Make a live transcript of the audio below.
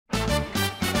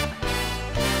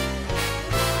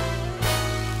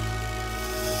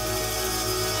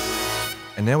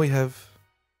And now we have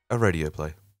a radio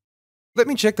play. Let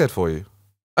me check that for you.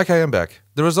 Okay, I'm back.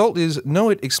 The result is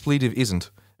no, it expletive isn't.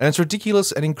 And it's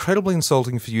ridiculous and incredibly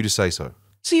insulting for you to say so.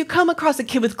 So you come across a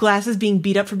kid with glasses being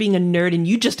beat up for being a nerd and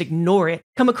you just ignore it.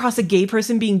 Come across a gay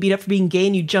person being beat up for being gay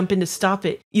and you jump in to stop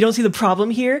it. You don't see the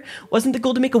problem here? Wasn't the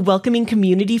goal to make a welcoming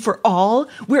community for all?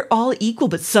 We're all equal,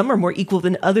 but some are more equal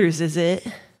than others, is it?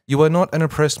 You are not an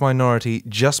oppressed minority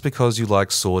just because you like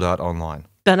sword art online.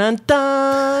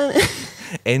 Dun-dun-dun!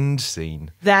 End scene.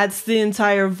 That's the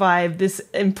entire vibe. This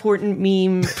important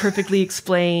meme perfectly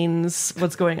explains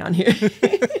what's going on here.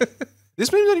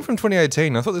 This meme's only from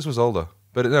 2018. I thought this was older.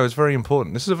 But no, it's very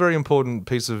important. This is a very important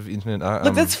piece of internet art.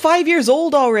 Look, that's 5 years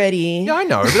old already. Yeah, I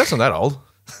know, but that's not that old.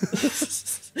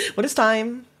 What is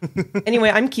time?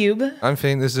 Anyway, I'm Cube. I'm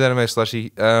Feen. This is Anime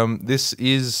Slushy. This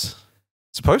is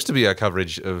supposed to be our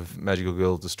coverage of Magical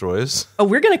Girl Destroyers. Oh,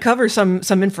 we're going to cover some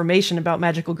information about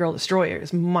Magical Girl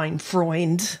Destroyers, mein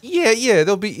Freund. Yeah,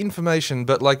 there'll be information,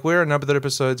 but like where in other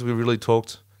episodes we really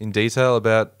talked in detail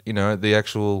about, you know, the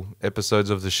actual episodes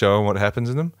of the show and what happens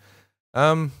in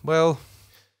them. Well,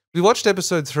 we watched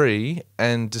episode 3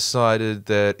 and decided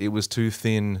that it was too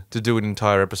thin to do an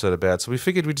entire episode about, so we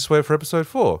figured we'd just wait for episode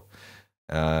 4.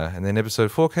 And then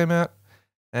episode 4 came out,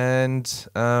 and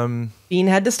Feen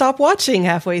had to stop watching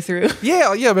halfway through.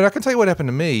 Yeah, but I can tell you what happened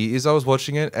to me is I was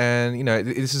watching it, and you know,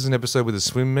 this is an episode with a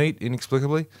swim meet,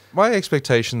 inexplicably. My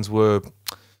expectations were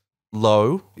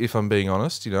low, if I'm being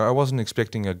honest. You know, I wasn't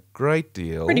expecting a great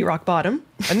deal. Pretty rock bottom.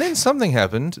 And then something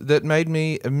happened that made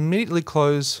me immediately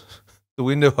close the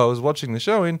window I was watching the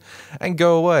show in and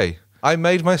go away. I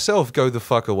made myself go the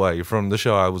fuck away from the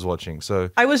show I was watching, so...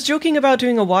 I was joking about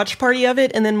doing a watch party of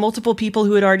it, and then multiple people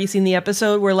who had already seen the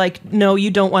episode were like, no,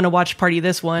 you don't want to watch party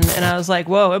this one. And I was like,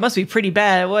 whoa, it must be pretty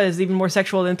bad. It was even more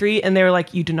sexual than 3. And they were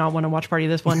like, you do not want to watch party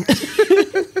this one.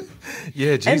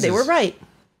 Yeah, Jesus. And they were right.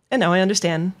 And now I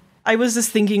understand. I was just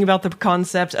thinking about the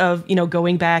concept of, you know,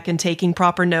 going back and taking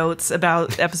proper notes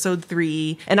about episode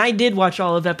 3. And I did watch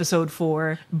all of episode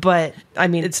 4, but I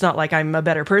mean, it's not like I'm a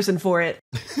better person for it.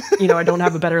 You know, I don't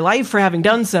have a better life for having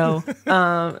done so.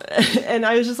 And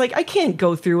I was just like, I can't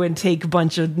go through and take a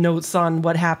bunch of notes on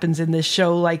what happens in this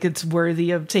show like it's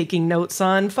worthy of taking notes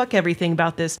on. Fuck everything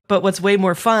about this. But what's way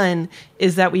more fun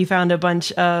is that we found a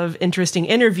bunch of interesting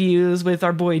interviews with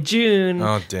our boy June,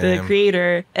 the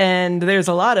creator, and there's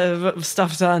a lot of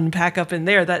stuff to unpack up in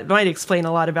there that might explain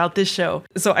a lot about this show.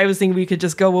 So I was thinking we could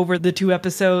just go over the 2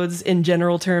 episodes in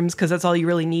general terms because that's all you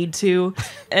really need to.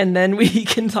 And then we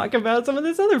can talk about some of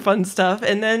this other fun stuff.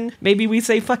 And then maybe we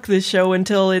say fuck this show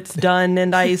until it's done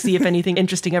and I see if anything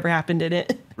interesting ever happened in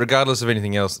it. Regardless of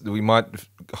anything else, we might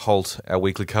halt our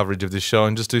weekly coverage of this show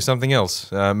and just do something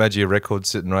else. Magia Records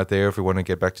sitting right there if we want to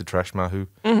get back to Trash Mahou.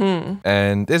 Mm-hmm.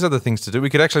 And there's other things to do. We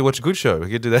could actually watch a good show. We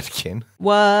could do that again.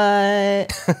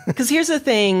 What? Because here's the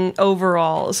thing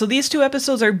overall. So these 2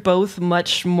 episodes are both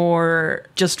much more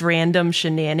just random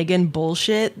shenanigan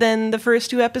bullshit than the first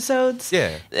 2 episodes.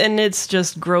 Yeah. And it's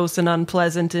just gross and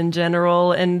unpleasant in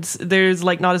general. And there's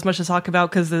like not as much to talk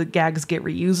about because the gags get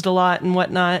reused a lot and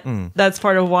whatnot. That's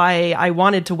part of why I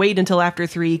wanted to wait until after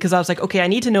 3 because I was like, okay, I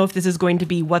need to know if this is going to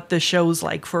be what the show's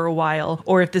like for a while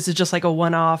or if this is just like a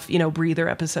one-off, you know, breather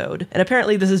episode. And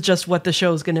apparently this is just what the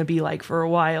show's going to be like for a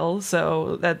while.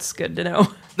 So that's good to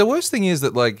know. The worst thing is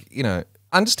that, like, you know,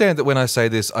 understand that when I say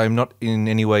this, I'm not in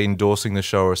any way endorsing the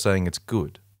show or saying it's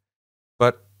good.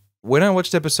 But when I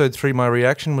watched episode 3, my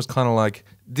reaction was kind of like,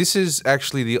 this is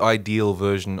actually the ideal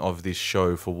version of this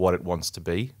show for what it wants to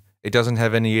be. It doesn't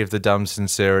have any of the dumb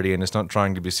sincerity and it's not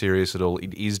trying to be serious at all.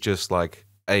 It is just like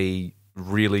a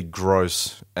really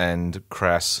gross and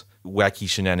crass, wacky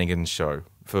shenanigans show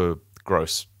for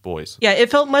gross boys. Yeah,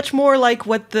 it felt much more like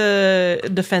what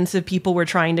the defensive people were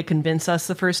trying to convince us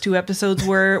the first 2 episodes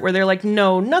were, where they're like,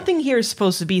 no, nothing here is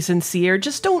supposed to be sincere.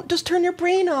 Just turn your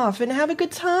brain off and have a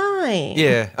good time.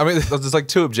 Yeah, I mean, there's like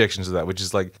 2 objections to that, which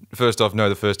is like, first off, no,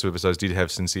 the first 2 episodes did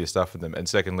have sincere stuff in them. And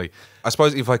secondly, I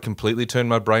suppose if I completely turned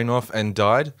my brain off and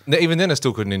died, even then I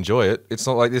still couldn't enjoy it. It's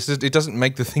not like it doesn't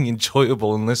make the thing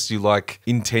enjoyable unless you like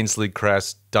intensely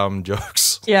crass, dumb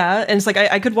jokes. Yeah, and it's like,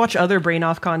 I could watch other brain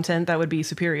off content that would be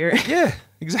superior. Yeah,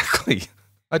 exactly.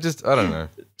 I don't know.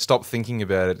 Stop thinking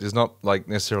about it does not like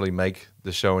necessarily make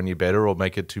the show any better or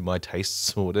make it to my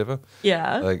tastes or whatever.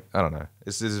 Yeah. Like, I don't know.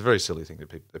 It's a very silly thing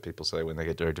that people say when they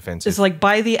get very defensive. It's like,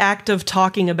 by the act of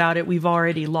talking about it, we've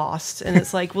already lost. And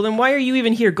it's like, well, then why are you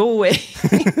even here? Go away.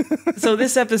 So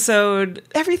this episode,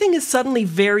 everything is suddenly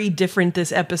very different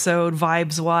this episode,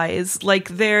 vibes-wise. Like,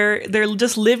 they're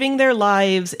just living their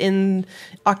lives in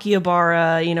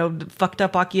Akihabara, you know, fucked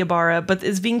up Akihabara, but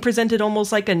it's being presented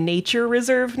almost like a nature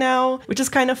reserve now, which is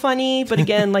kind of funny, but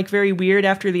again, like, very weird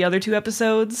after the other two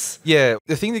episodes. Yeah,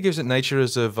 the thing that gives it nature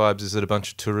reserve vibes is that a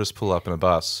bunch of tourists pull up in a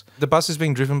bus. The bus is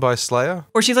being driven by Slayer.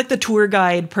 Or she's like the tour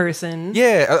guide person.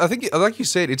 Yeah, I think, like you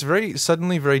said, it's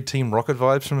suddenly very Team Rocket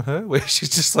vibes from her, where she's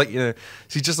just like, you know,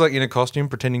 she's just like in a costume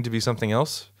pretending to be something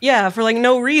else. Yeah, for like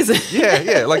no reason.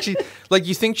 Yeah, like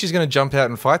you think she's going to jump out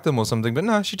and fight them or something, but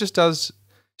no, she just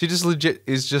legit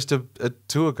is just a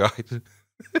tour guide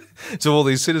to all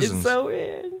these citizens. It's so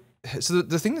weird. So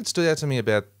the thing that stood out to me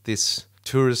about this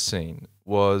tourist scene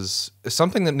was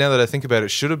something that, now that I think about it,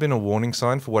 should have been a warning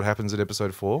sign for what happens in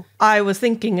episode 4. I was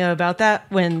thinking about that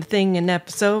when the thing in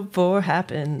episode 4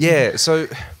 happened. Yeah, so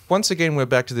once again, we're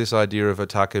back to this idea of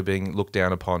otaku being looked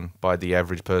down upon by the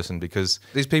average person, because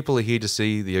these people are here to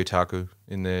see the otaku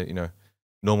in their, you know,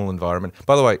 normal environment.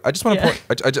 By the way, I just want to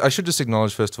point, I should just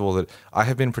acknowledge first of all that I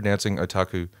have been pronouncing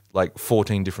otaku like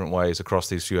 14 different ways across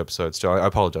these few episodes, so I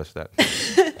apologize for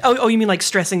that. Oh, you mean like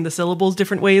stressing the syllables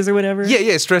different ways or whatever?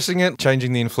 Yeah, stressing it,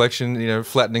 changing the inflection, you know,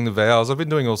 flattening the vowels. I've been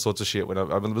doing all sorts of shit when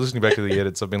I've been listening back to the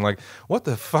edits. I've been like, what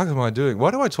the fuck am I doing? Why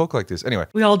do I talk like this? Anyway.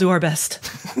 We all do our best.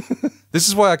 This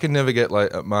is why I can never get like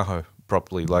maho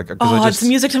properly. Like, it's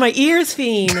music to my ears,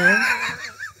 Feen.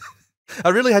 I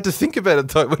really had to think about it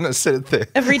though when I said it there.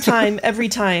 Every time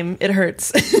it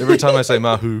hurts. Every time I say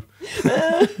mahu.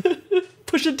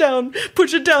 Push it down,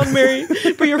 Mary,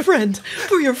 for your friend.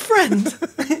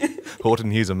 Horton,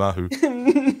 here's a mahu.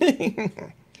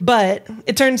 But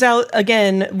it turns out,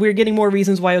 again, we're getting more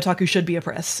reasons why otaku should be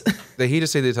oppressed. They're here to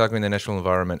see the otaku in their natural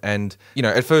environment. And, you know,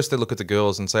 at first they look at the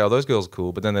girls and say, oh, those girls are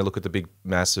cool. But then they look at the big,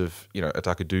 massive, you know,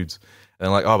 otaku dudes. And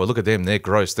they're like, oh, but look at them. They're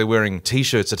gross. They're wearing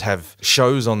T-shirts that have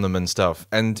shows on them and stuff.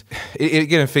 And it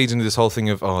again feeds into this whole thing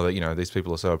of, oh, you know, these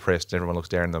people are so oppressed. Everyone looks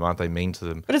down on them. Aren't they mean to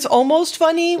them? But it's almost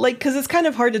funny, like, because it's kind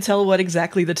of hard to tell what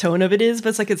exactly the tone of it is. But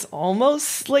it's like, it's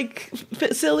almost, like,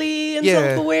 silly and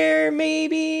self-aware,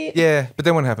 maybe. Yeah, but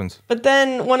then what happens? But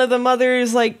then one of the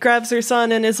mothers, like, grabs her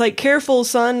son and is like, careful,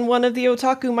 son, one of the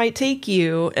otaku might take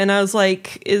you. And I was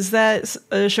like, is that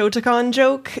a Shotokan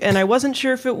joke? And I wasn't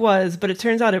sure if it was, but it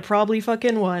turns out it probably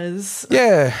fucking was.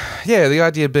 Yeah, the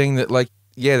idea being that, like,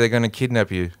 yeah, they're going to kidnap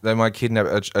you. They might kidnap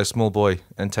a small boy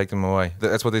and take them away.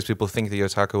 That's what these people think the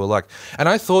otaku are like. And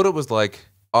I thought it was like,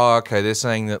 oh, okay, they're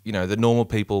saying that, you know, the normal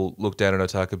people look down on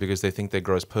otaku because they think they're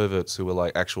gross perverts who are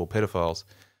like actual pedophiles.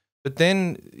 But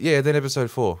then, then episode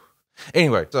 4.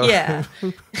 Anyway. So. Yeah.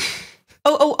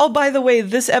 Oh, by the way,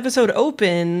 this episode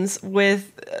opens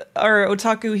with our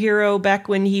otaku hero back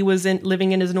when he was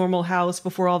living in his normal house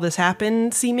before all this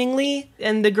happened, seemingly.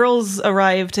 And the girls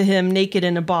arrive to him naked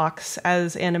in a box,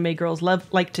 as anime girls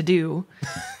like to do.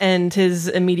 And his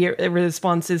immediate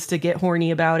response is to get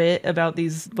horny about it, about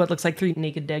these, what looks like 3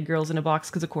 naked dead girls in a box,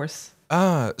 because of course.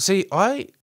 See,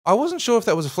 I wasn't sure if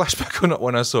that was a flashback or not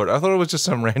when I saw it. I thought it was just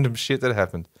some random shit that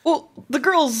happened. Well, the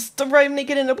girls arrived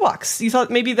naked in a box. You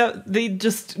thought maybe that they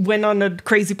just went on a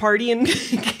crazy party and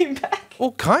came back?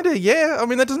 Well, kind of, yeah. I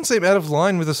mean, that doesn't seem out of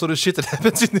line with the sort of shit that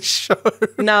happens in this show.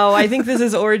 No, I think this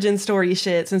is origin story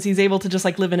shit, since he's able to just,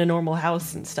 like, live in a normal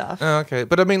house and stuff. Oh, okay.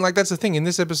 But, I mean, like, that's the thing. In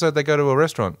this episode, they go to a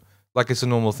restaurant. Like, it's a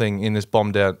normal thing in this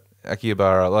bombed-out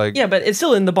Akihabara. Like, yeah, but it's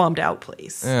still in the bombed-out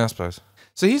place. Yeah, I suppose.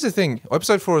 So here's the thing.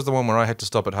 Episode 4 is the one where I had to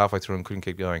stop it halfway through and couldn't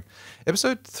keep going.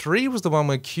 Episode 3 was the one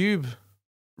where Cube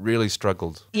really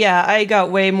struggled. Yeah, I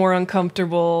got way more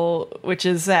uncomfortable, which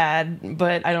is sad,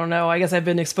 but I don't know. I guess I've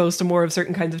been exposed to more of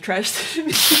certain kinds of trash.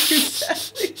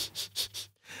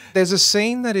 There's a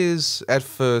scene that is, at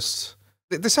first...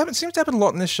 This seems to happen a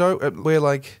lot in this show, where,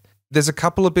 like... There's a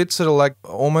couple of bits that are, like,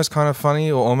 almost kind of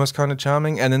funny or almost kind of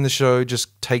charming, and then the show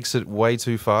just takes it way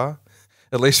too far.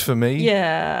 At least for me.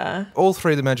 Yeah. All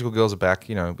 3 of the magical girls are back,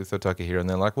 you know, with Otaku here, and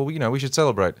they're like, well, you know, we should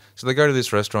celebrate. So they go to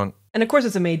this restaurant. And of course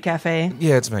it's a maid cafe.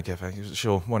 Yeah, it's a maid cafe.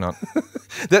 Sure, why not?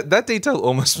 that detail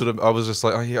almost sort of, I was just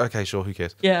like, oh yeah, okay, sure, who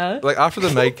cares? Yeah. Like after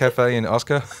the maid cafe in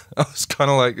Oscar, I was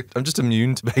kind of like, I'm just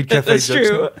immune to maid cafe That's jokes.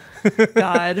 True.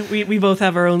 God, we both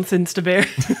have our own sins to bear.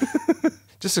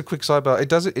 Just a quick sidebar.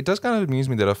 It does kind of amuse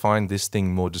me that I find this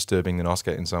thing more disturbing than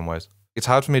Oscar in some ways. It's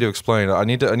hard for me to explain. I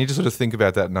need to sort of think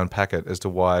about that and unpack it as to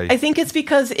why. I think it's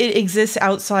because it exists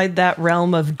outside that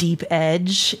realm of deep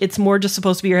edge. It's more just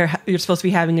supposed to be you're supposed to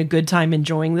be having a good time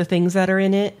enjoying the things that are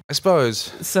in it. I suppose.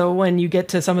 So when you get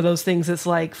to some of those things, it's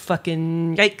like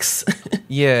fucking yikes.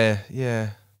 Yeah.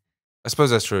 I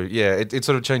suppose that's true. Yeah, it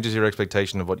sort of changes your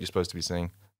expectation of what you're supposed to be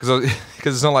seeing. Because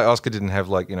it's not like Oscar didn't have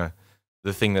like,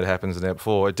 the thing that happens in Ep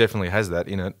 4. It definitely has that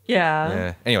in it.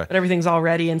 Yeah. Anyway. But everything's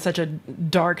already in such a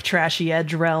dark, trashy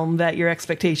edge realm that your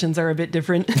expectations are a bit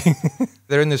different.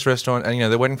 They're in this restaurant and,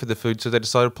 they're waiting for the food, so they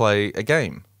decide to play a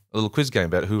game. A little quiz game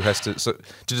about who has to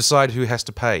decide who has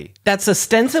to pay. That's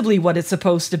ostensibly what it's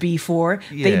supposed to be for.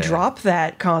 Yeah. They drop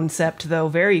that concept, though,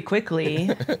 very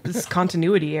quickly. This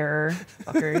continuity error,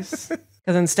 fuckers.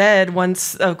 Because instead,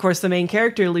 once, of course, the main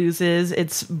character loses,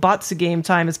 it's Botsu game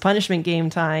time, it's punishment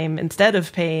game time. Instead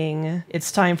of paying,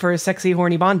 it's time for a sexy,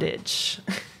 horny bondage.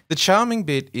 The charming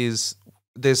bit is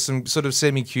there's some sort of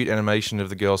semi-cute animation of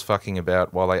the girls fucking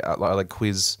about while they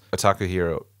quiz Otaku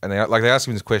Hero. And they ask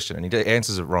him this question and he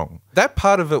answers it wrong. That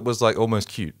part of it was like almost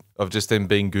cute, of just them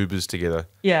being goobers together.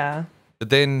 Yeah.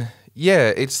 But then,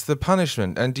 it's the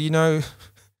punishment. And do you know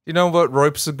what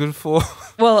ropes are good for?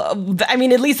 Well, I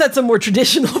mean, at least that's a more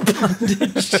traditional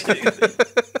bondage.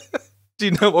 Do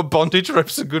you know what bondage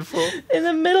ropes are good for? In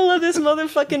the middle of this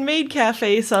motherfucking maid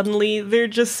cafe, suddenly, they're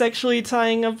just sexually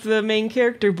tying up the main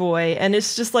character boy. And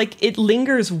it's just like, it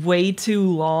lingers way too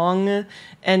long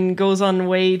and goes on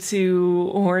way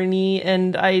too horny.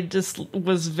 And I just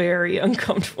was very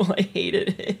uncomfortable. I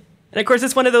hated it. And of course,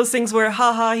 it's one of those things where,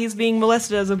 haha, he's being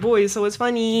molested as a boy, so it's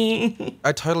funny.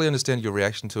 I totally understand your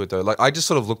reaction to it, though. Like, I just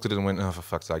sort of looked at it and went, oh, for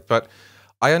fuck's sake. But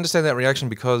I understand that reaction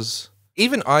because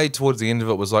even I, towards the end of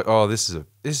it, was like, oh, this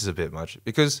is a bit much.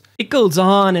 Because it goes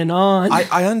on and on.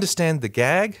 I understand the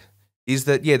gag is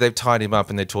that, they've tied him up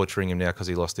and they're torturing him now because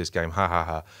he lost this game. Ha, ha,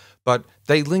 ha. But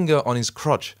they linger on his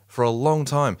crotch for a long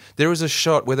time. There is a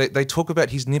shot where they talk about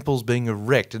his nipples being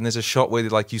erect, and there's a shot where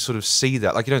you sort of see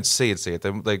that. Like, you don't see it.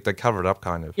 They cover it up,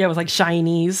 kind of. Yeah, with like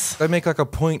shinies. They make like a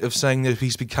point of saying that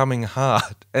he's becoming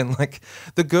hard. And like,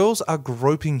 the girls are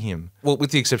groping him. Well, with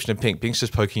the exception of Pink. Pink's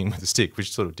just poking him with a stick,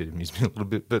 which sort of did amuse me a little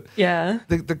bit. But yeah,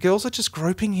 the girls are just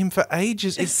groping him for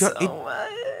ages. It's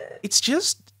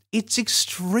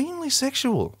extremely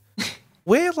sexual.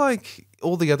 Where like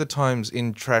all the other times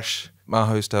in trash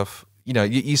Maho stuff,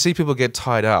 you see people get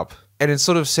tied up and it's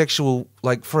sort of sexual,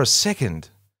 like for a second.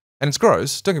 And it's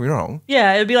gross, don't get me wrong.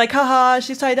 Yeah, it'd be like, haha,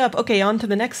 she's tied up. Okay, on to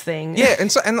the next thing. Yeah,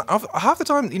 and half the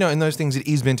time, in those things, it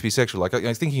is meant to be sexual. Like, I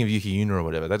was thinking of Yuki Yuna or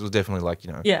whatever. That was definitely like,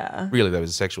 yeah, really that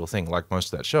was a sexual thing, like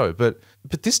most of that show. But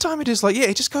this time it is like,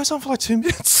 it just goes on for like 2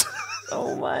 minutes.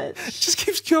 So much. It just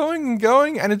keeps going and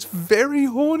going, and it's very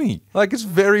horny. Like, it's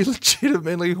very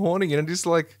legitimately horny, and it's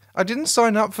like, I didn't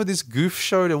sign up for this goof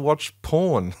show to watch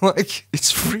porn. Like,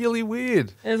 it's really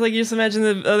weird. And it's like, you just imagine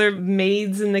the other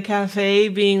maids in the cafe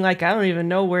being like, I don't even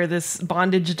know where this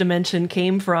bondage dimension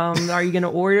came from. Are you going to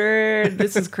order?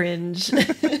 This is cringe.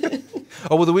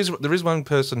 Oh, well, there is one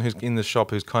person who's in the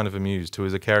shop who's kind of amused, who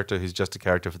is a character who's just a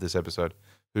character for this episode,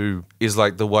 who is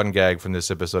like the one gag from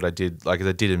this episode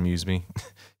that did amuse me.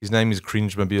 His name is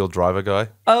Cringe-mobile Driver Guy.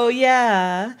 Oh,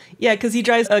 yeah. Yeah, because he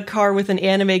drives a car with an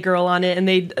anime girl on it, and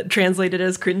they translate it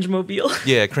as Cringe-mobile.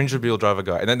 Yeah, Cringe-mobile Driver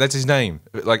Guy. And that's his name.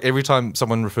 Like, every time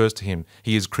someone refers to him,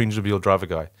 he is Cringe-mobile Driver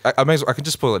Guy. I can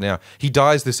just spoil it now. He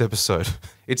dies this episode.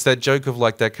 It's that joke of,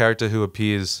 like, that character who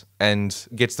appears and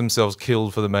gets themselves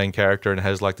killed for the main character and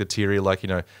has, like, the teary, like,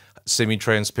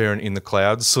 semi-transparent in the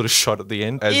clouds sort of shot at the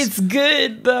end. It's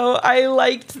good, though. I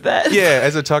liked that. Yeah,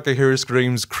 as a Takahiro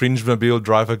screams, Cringe-mobile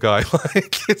Driver Guy.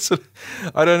 Like,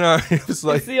 I don't know. It was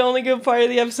like... It's the only good part of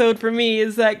the episode for me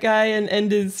is that guy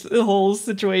and his whole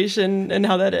situation and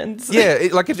how that ends. Yeah,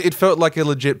 it felt like a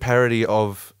legit parody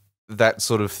of that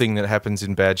sort of thing that happens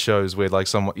in bad shows where like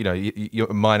someone, you're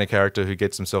a minor character who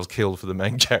gets themselves killed for the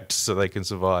main character so they can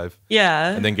survive.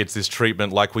 Yeah. And then gets this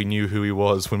treatment like we knew who he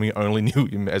was when we only knew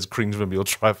him as Cringe-mobile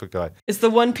Driver Guy. It's the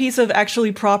one piece of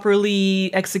actually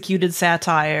properly executed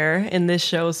satire in this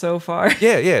show so far.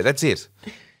 Yeah, that's it.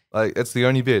 Like, that's the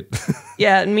only bit.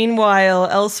 Yeah, and meanwhile,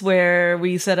 elsewhere,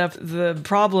 we set up the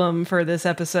problem for this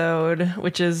episode,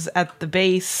 which is at the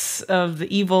base of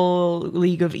the evil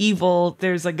League of Evil.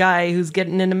 There's a guy who's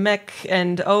getting in a mech,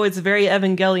 and it's very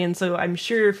Evangelion, so I'm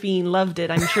sure Feen loved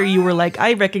it. I'm sure you were like,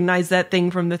 I recognize that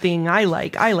thing from the thing I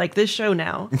like. I like this show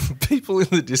now. People in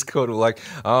the Discord were like,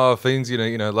 oh, Feen's,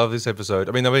 love this episode.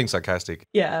 I mean, they're being sarcastic.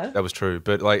 Yeah. That was true.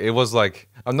 But, like, it was like,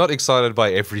 I'm not excited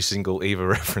by every single Eva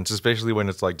reference, especially when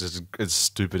it's, like, just as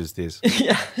stupid as this.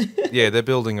 Yeah. Yeah, they're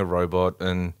building a robot,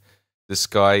 and this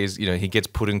guy is, he gets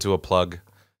put into a plug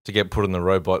to get put in the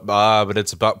robot. But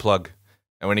it's a butt plug.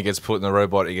 And when he gets put in the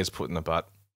robot, he gets put in the butt.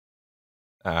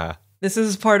 This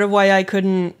is part of why I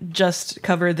couldn't just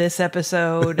cover this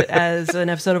episode as an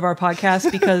episode of our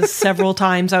podcast, because several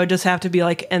times I would just have to be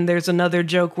like, and there's another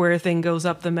joke where a thing goes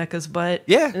up the mecha's butt.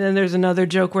 Yeah. And then there's another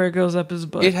joke where it goes up his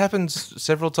butt. It happens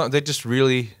several times. They're just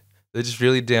really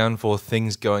down for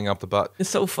things going up the butt. It's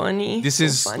so funny. This so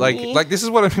is funny. like this is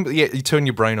what I mean. Yeah, you turn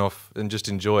your brain off and just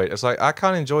enjoy it. It's like, I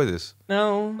can't enjoy this.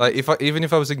 No. Like even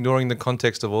if I was ignoring the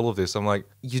context of all of this, I'm like,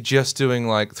 you're just doing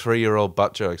like 3-year-old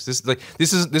butt jokes. This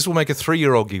will make a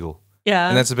 3-year-old giggle. Yeah.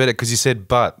 And that's better because you said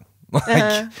butt.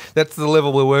 Like that's the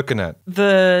level we're working at.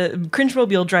 The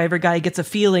cringe-mobile driver guy gets a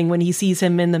feeling when he sees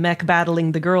him in the mech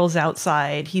battling the girls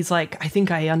outside. He's like, I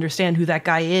think I understand who that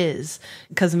guy is.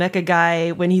 Because mecha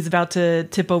guy, when he's about to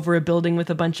tip over a building with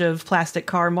a bunch of plastic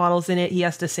car models in it, he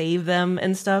has to save them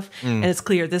and stuff. And it's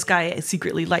clear this guy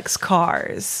secretly likes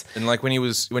cars. And like when he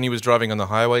was driving on the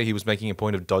highway, he was making a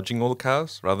point of dodging all the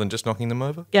cars rather than just knocking them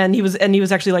over. Yeah, and he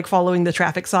was actually like following the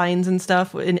traffic signs and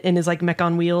stuff in his like mech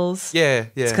on wheels. Yeah.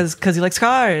 It's because he likes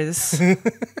cars.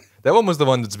 That one was the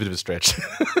one that's a bit of a stretch.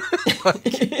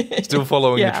 Like, still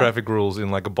following the traffic rules in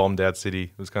like a bombed out city.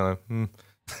 It was kind of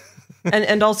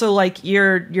and also like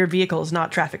your vehicle is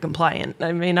not traffic compliant.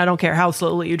 I mean, I don't care how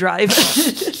slowly you drive.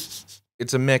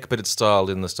 It's a mech, but it's styled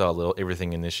in the style that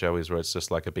everything in this show is, where it's just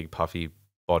like a big puffy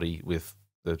body with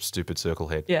the stupid circle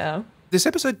head. Yeah. This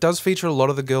episode does feature a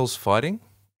lot of the girls fighting,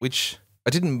 which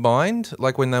I didn't mind.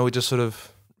 Like when they were just sort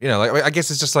of, like I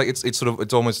guess it's just like it's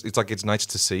like it's nice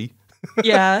to see.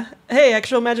 Yeah. Hey,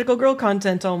 actual magical girl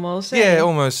content almost. Hey. Yeah,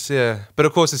 almost. Yeah, but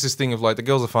of course it's this thing of like the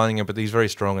girls are finding him, but he's very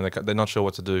strong and they're not sure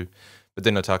what to do. But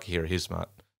then Takahiro, he's smart,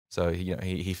 so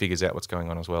he figures out what's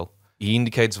going on as well. He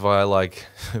indicates via like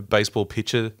baseball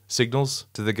pitcher signals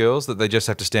to the girls that they just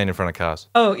have to stand in front of cars.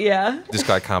 Oh yeah. This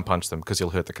guy can't punch them because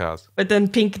he'll hurt the cars. But then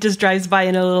Pink just drives by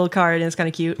in a little car and it's kind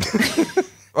of cute.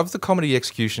 Of the comedy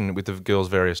execution with the girls'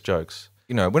 various jokes,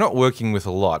 we're not working with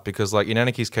a lot because, like, in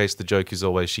Aniki's case, the joke is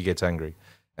always she gets angry.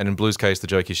 And in Blue's case, the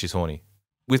joke is she's horny.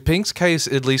 With Pink's case,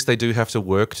 at least they do have to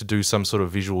work to do some sort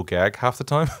of visual gag half the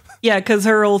time. Yeah, because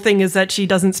her whole thing is that she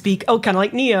doesn't speak, kind of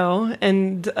like Neo.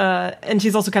 And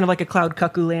she's also kind of like a Cloud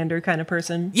Cuckoo Lander kind of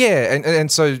person. Yeah,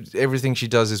 and so everything she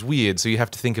does is weird, so you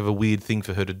have to think of a weird thing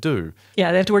for her to do.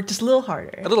 Yeah, they have to work just a little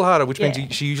harder. A little harder, which means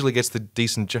she usually gets the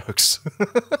decent jokes.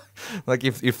 Like,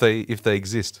 if they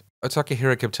exist.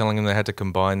 Takahiro kept telling them they had to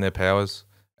combine their powers,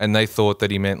 and they thought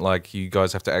that he meant, like, you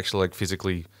guys have to actually, like,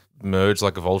 physically merge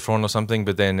like a Voltron or something,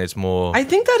 but then it's more... I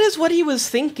think that is what he was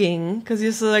thinking, because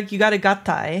he's like, you got a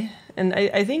gattai. And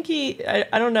I think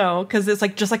I don't know, because it's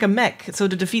like just like a mech. So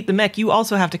to defeat the mech, you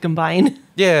also have to combine.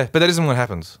 Yeah, but that isn't what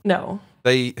happens. No.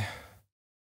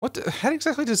 How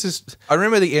exactly does this... I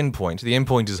remember the end point. The end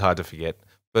point is hard to forget.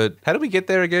 But how do we get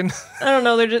there again? I don't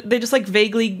know. They just like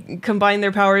vaguely combine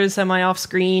their powers semi off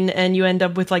screen, and you end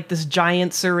up with like this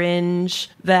giant syringe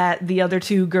that the other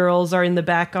two girls are in the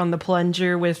back on the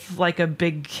plunger with like a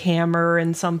big hammer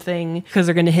and something because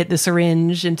they're going to hit the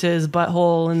syringe into his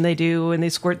butthole, and they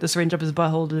squirt the syringe up his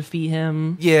butthole to defeat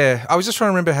him. Yeah, I was just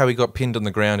trying to remember how he got pinned on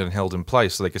the ground and held in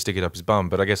place so they could stick it up his bum,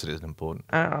 but I guess it isn't important.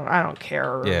 I don't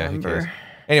care. Yeah, who cares?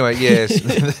 Anyway, yes,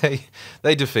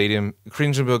 they defeat him.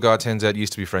 Cringe Bill guy turns out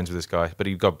used to be friends with this guy, but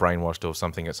he got brainwashed or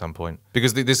something at some point.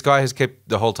 Because this guy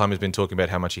the whole time has been talking about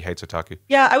how much he hates otaku.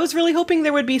 Yeah, I was really hoping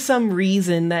there would be some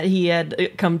reason that he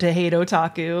had come to hate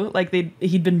otaku. Like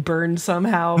he'd been burned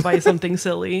somehow by something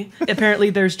silly. Apparently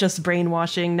there's just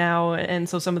brainwashing now, and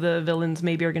so some of the villains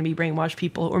maybe are going to be brainwashed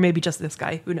people, or maybe just this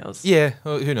guy. Who knows? Yeah,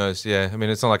 well, who knows? Yeah, I mean,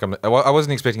 it's not like I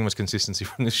wasn't expecting much consistency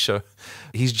from this show.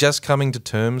 He's just coming to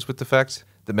terms with the fact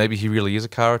that maybe he really is a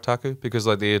car otaku, because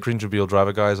like the Cringe Bill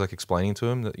driver guy is like explaining to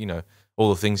him that, all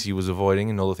the things he was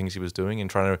avoiding and all the things he was doing and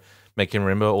trying to make him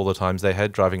remember all the times they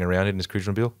had driving around in his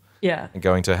Cringe Bill. Yeah. And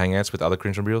going to hangouts with other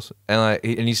Cringe Bills. And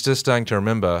he's just starting to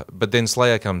remember, but then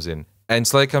Slayer comes in. And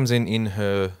Slayer comes in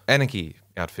her Anarchy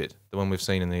outfit, the one we've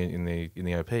seen in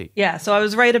the OP. Yeah, so I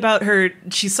was right about her.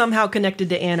 She's somehow connected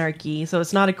to Anarchy, so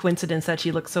it's not a coincidence that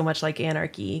she looks so much like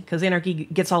Anarchy, because Anarchy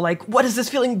gets all like, "What is this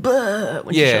feeling?"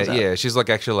 When she shows up. Yeah, she's like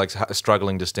actually like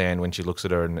struggling to stand when she looks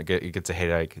at her, and it gets a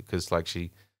headache because like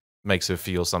she makes her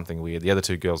feel something weird. The other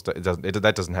two girls,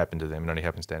 that doesn't happen to them. It only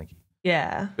happens to Anarchy.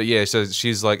 Yeah. But yeah, so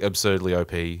she's like absurdly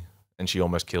OP, and she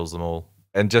almost kills them all.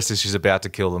 And just as she's about to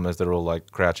kill them, as they're all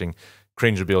like crouching,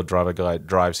 Cringe Bill driver guy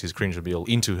drives his Cringe Bill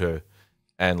into her,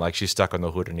 and like she's stuck on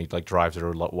the hood, and he like drives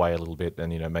her away a little bit,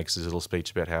 and makes his little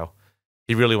speech about how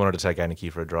he really wanted to take Anarchy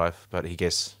for a drive, but he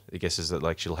guess I guess is that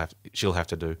like she'll have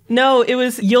to do. No, it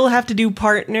was you'll have to do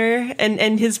partner,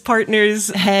 and his partner's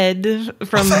head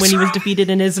from when he was defeated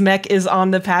in his mech is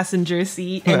on the passenger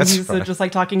seat, and he's just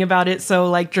like talking about it so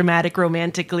like dramatic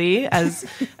romantically as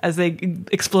they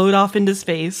explode off into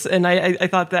space, and I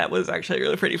thought that was actually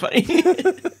really pretty funny.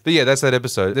 But yeah, that's that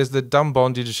episode. There's the dumb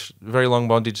bondage, very long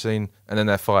bondage scene, and then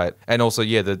that fight, and also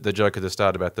the joke at the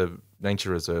start about the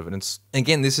nature reserve, and it's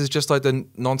again this is just like the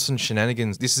nonsense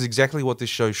shenanigans. This is exactly what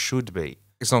this show should be.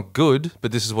 It's not good,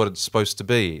 but this is what it's supposed to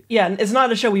be. Yeah, it's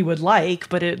not a show we would like,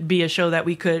 but it'd be a show that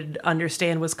we could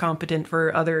understand was competent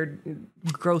for other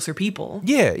grosser people.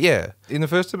 Yeah. In the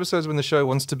first episodes when the show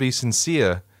wants to be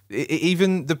sincere,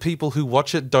 even the people who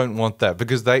watch it don't want that,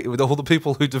 because all the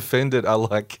people who defend it are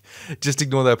like, just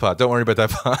ignore that part. Don't worry about that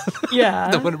part.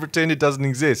 Yeah. Don't want to pretend it doesn't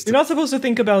exist. You're not supposed to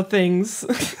think about things.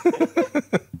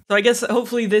 So I guess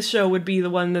hopefully this show would be the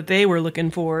one that they were looking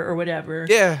for or whatever.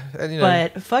 Yeah. And,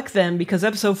 but fuck them, because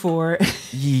episode 4...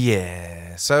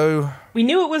 Yeah. So... We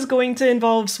knew it was going to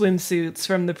involve swimsuits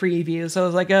from the preview, so I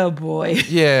was like, oh boy.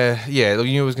 Yeah. You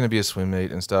knew it was going to be a swim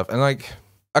meet and stuff. And like...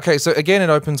 Okay, so again, it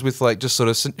opens with like just sort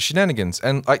of shenanigans,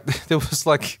 and like there was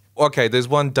like, okay, there's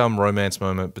one dumb romance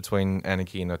moment between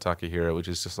Aniki and Otakahiro, which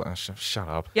is just like, shut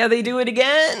up. Yeah, they do it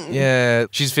again. Yeah,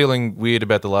 she's feeling weird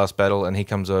about the last battle, and he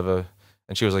comes over,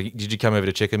 and she was like, "Did you come over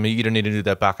to check on me? You don't need to do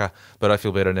that, baka, but I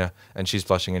feel better now." And she's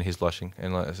blushing, and he's blushing,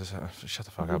 and like, just, shut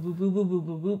the fuck up.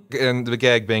 And the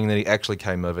gag being that he actually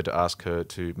came over to ask her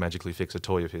to magically fix a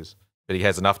toy of his. But he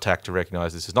has enough tact to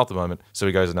recognize this is not the moment, so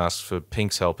he goes and asks for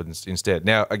Pink's help instead.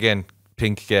 Now, again,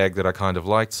 Pink gag that I kind of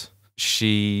liked.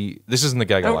 This isn't the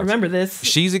gag I liked. I don't remember this.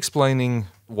 She's explaining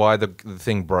why the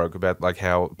thing broke, about like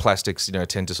how plastics,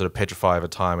 tend to sort of petrify over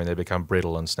time and they become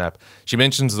brittle and snap. She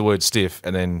mentions the word stiff,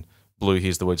 and then Blue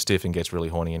hears the word stiff and gets really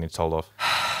horny and it's told off.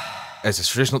 As a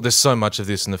traditional, there's so much of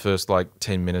this in the first like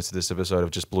 10 minutes of this episode of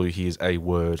just Blue hears a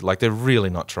word. Like they're really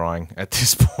not trying at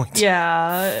this point.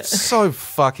 Yeah. So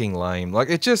fucking lame. Like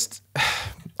it just,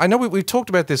 I know we've talked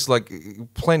about this like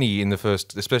plenty in the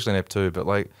first, especially in Ep 2, but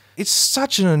like it's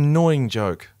such an annoying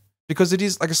joke. Because it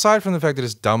is, like, aside from the fact that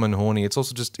it's dumb and horny, it's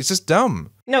just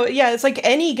dumb. No, yeah, it's like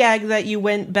any gag that you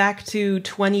went back to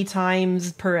 20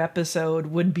 times per episode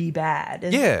would be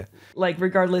bad. Yeah. Like,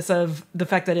 regardless of the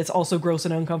fact that it's also gross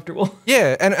and uncomfortable.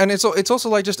 Yeah, and it's also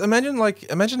like, just imagine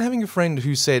having a friend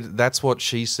who said that's what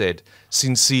she said,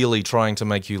 sincerely trying to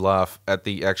make you laugh at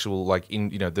the actual, like,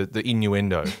 the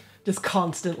innuendo. Just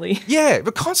constantly. Yeah,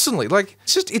 but constantly. Like,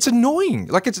 it's annoying.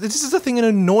 Like, this is the thing an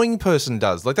annoying person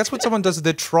does. Like, that's what someone does if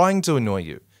they're trying to annoy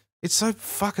you. It's so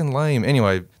fucking lame.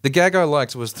 Anyway, the gag I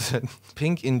liked was that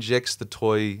Pink injects the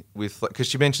toy with, because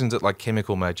she mentions that, like,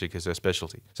 chemical magic is her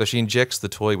specialty. So she injects the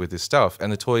toy with this stuff,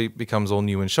 and the toy becomes all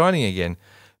new and shiny again.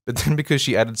 But then because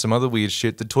she added some other weird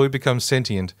shit, the toy becomes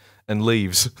sentient and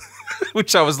leaves.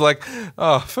 Which I was like,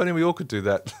 oh, if only we all could do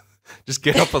that. Just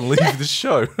get up and leave the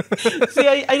show. See,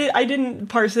 I didn't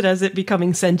parse it as it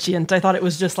becoming sentient. I thought it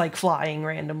was just like flying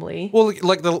randomly. Well,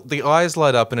 like the eyes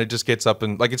light up and it just gets up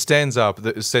and like it stands up,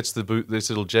 it sets this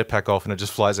little jetpack off and it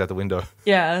just flies out the window.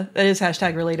 Yeah, that is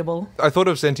hashtag relatable. I thought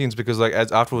of sentience because like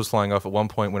after it was flying off, at one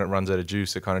point when it runs out of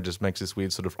juice, it kind of just makes this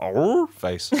weird sort of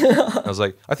face. I was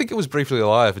like, I think it was briefly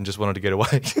alive and just wanted to get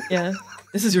away. Yeah,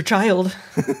 this is your child.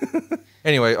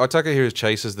 Anyway, Otakahiro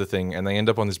chases the thing and they end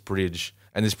up on this bridge.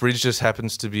 And this bridge just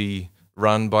happens to be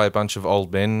run by a bunch of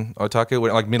old men,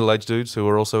 otaku, like middle-aged dudes who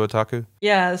are also otaku.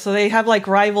 Yeah, so they have like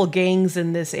rival gangs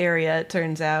in this area, it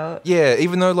turns out. Yeah,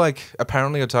 even though like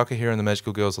apparently Otakahiro and the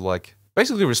Magical Girls are like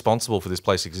basically responsible for this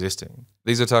place existing.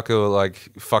 These otaku are like,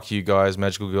 fuck you guys,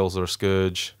 Magical Girls are a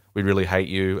scourge, we really hate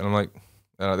you. And I'm like,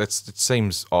 it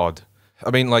seems odd. I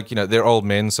mean, like, they're old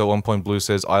men, so at one point Blue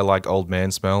says, I like old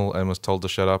man smell, and was told to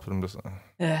shut up, and I'm just...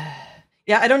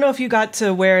 Yeah, I don't know if you got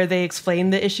to where they explain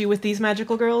the issue with these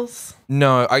magical girls.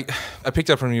 No, I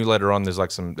picked up from you later on. There's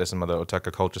some other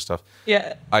otaku culture stuff.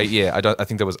 Yeah. I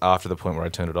think that was after the point where I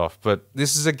turned it off. But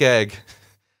this is a gag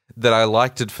that I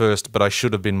liked at first, but I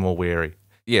should have been more wary.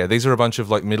 Yeah, these are a bunch of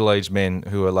like middle-aged men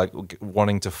who are like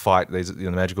wanting to fight these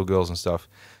magical girls and stuff.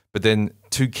 But then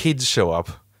 2 kids show up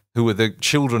who are the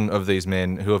children of these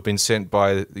men who have been sent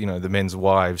by, the men's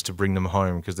wives to bring them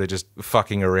home because they're just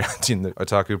fucking around in the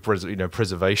otaku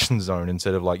preservation zone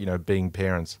instead of like, being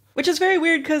parents. Which is very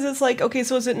weird because it's like, okay,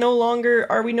 so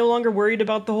are we no longer worried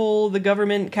about the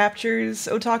government captures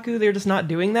otaku? They're just not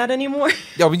doing that anymore?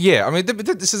 Yeah, I mean,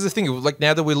 this is the thing. Like,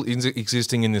 now that we're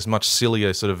existing in this much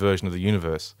sillier sort of version of the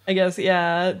universe. I guess,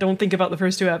 yeah, don't think about the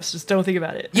first 2 eps. Just don't think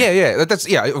about it.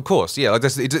 Yeah, of course. Yeah, like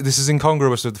this is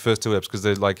incongruous with the first 2 eps because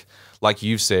they're like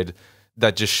you've said,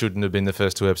 that just shouldn't have been the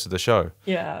first 2 eps of the show.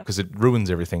 Yeah. Because it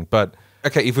ruins everything. But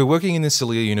okay, if we're working in this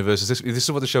silly universe, if this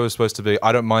is what the show is supposed to be,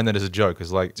 I don't mind that as a joke,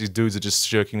 because like these dudes are just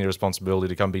shirking their responsibility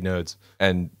to come be nerds,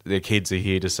 and their kids are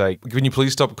here to say, "Can you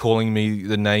please stop calling me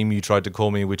the name you tried to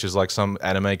call me, which is like some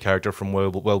anime character from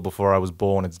well before I was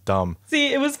born? It's dumb."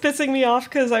 See, it was pissing me off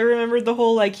because I remembered the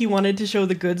whole like he wanted to show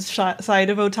the good side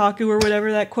of otaku or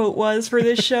whatever that quote was for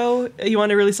this show. He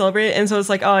wanted to really celebrate it, and so it's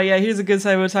like, oh yeah, here's a good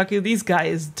side of otaku. These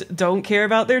guys don't care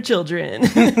about their children.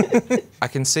 I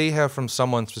can see how, from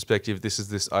someone's perspective, this is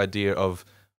this idea of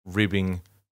ribbing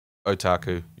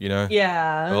otaku, you know?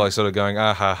 Yeah. Or like sort of going,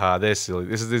 ah ha ha, they're silly.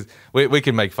 This is this. We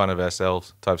can make fun of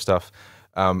ourselves type stuff.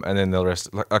 And then the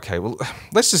rest, like, okay, well,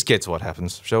 let's just get to what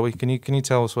happens, shall we? Can you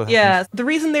tell us what happens? Yeah, the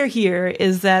reason they're here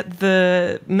is that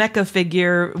the mecha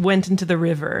figure went into the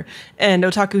river, and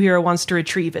Otaku Hero wants to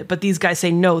retrieve it. But these guys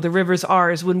say, no, the river's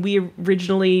ours. When we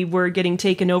originally were getting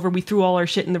taken over, we threw all our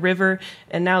shit in the river,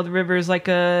 and now the river is like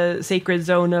a sacred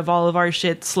zone of all of our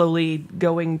shit slowly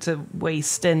going to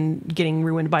waste and getting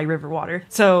ruined by river water.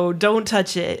 So don't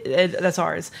touch it. That's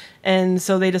ours. And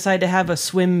so they decide to have a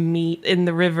swim meet in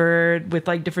the river with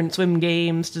like different swim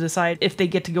games to decide if they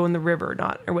get to go in the river or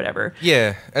not, or whatever.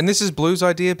 Yeah, and this is Blue's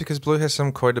idea, because Blue has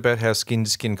some quote about how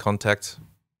skin-to-skin contact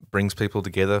brings people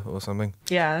together or something.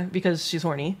 Yeah, because she's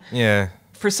horny. Yeah.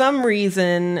 For some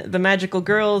reason, the magical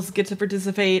girls get to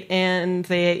participate, and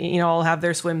they, all have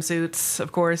their swimsuits,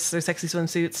 of course, their sexy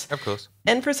swimsuits. Of course.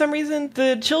 And for some reason,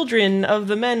 the children of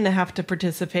the men have to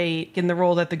participate in the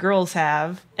role that the girls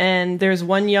have. And there's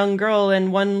one young girl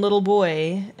and one little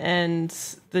boy, and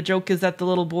the joke is that the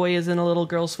little boy is in a little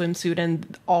girl swimsuit,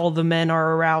 and all the men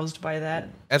are aroused by that.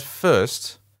 At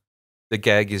first, the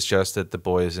gag is just that the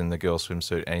boy is in the girl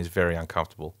swimsuit and he's very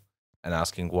uncomfortable and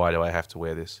asking, why do I have to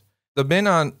wear this? The men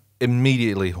aren't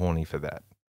immediately horny for that.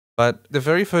 But the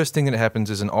very first thing that happens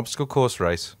is an obstacle course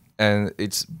race, and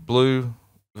it's Blue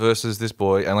versus this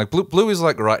boy, and like Blue is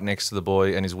like right next to the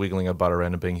boy and is wiggling her butt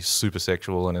around and being super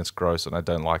sexual, and it's gross and I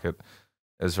don't like it.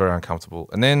 It's very uncomfortable.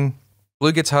 And then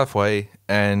Blue gets halfway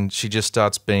and she just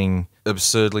starts being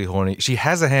absurdly horny. She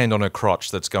has a hand on her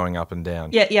crotch that's going up and down.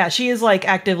 Yeah, she is like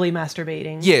actively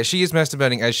masturbating. Yeah, she is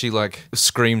masturbating as she like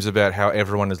screams about how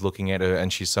everyone is looking at her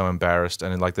and she's so embarrassed,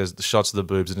 and like there's the shots of the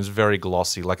boobs and it's very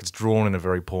glossy, like it's drawn in a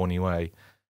very porny way.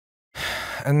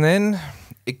 And then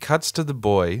it cuts to the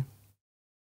boy,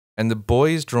 and the boy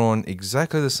is drawn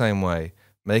exactly the same way,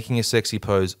 making a sexy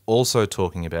pose, also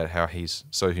talking about how he's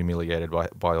so humiliated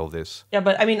by all this. Yeah,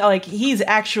 but I mean, like, he's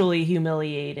actually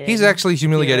humiliated. He's actually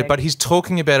humiliated, but he's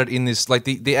talking about it in this, like,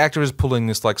 the actor is pulling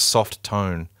this, like, soft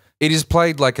tone. It is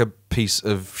played like a piece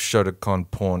of Shotokan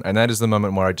porn, and that is the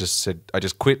moment where I just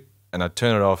quit, and I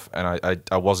turned it off, and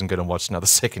I wasn't going to watch another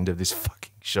second of this fucking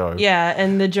show. Yeah,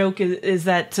 and the joke is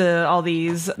that to all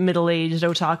these middle-aged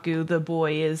otaku, the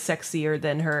boy is sexier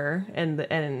than her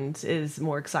and is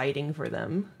more exciting for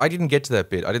them. I didn't get to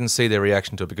that bit. I didn't see their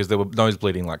reaction to it because they were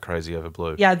nosebleeding like crazy over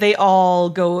Blue. Yeah, they all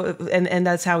go, and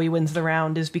that's how he wins the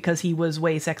round, is because he was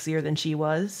way sexier than she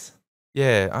was.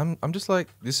 Yeah, I'm just like,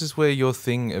 this is where your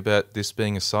thing about this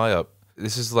being a psyop,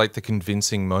 this is like the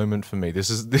convincing moment for me. This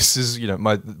is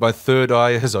my third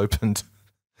eye has opened.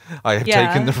 I have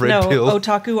taken the red pill.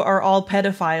 Otaku are all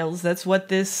pedophiles. That's what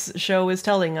this show is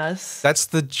telling us. That's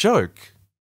the joke.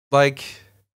 Like,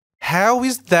 how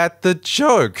is that the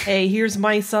joke? Hey, here's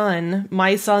my son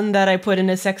that I put in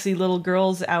a sexy little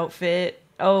girl's outfit.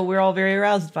 Oh, we're all very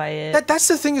aroused by it. That's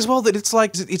the thing as well, that it's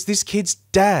like, it's this kid's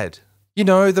dad. You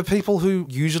know, the people who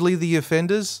usually the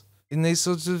offenders in these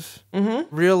sorts of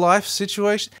real life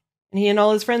situations. And he and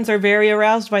all his friends are very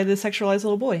aroused by this sexualized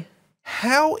little boy.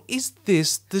 How is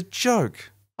this the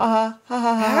joke? Ha ha ha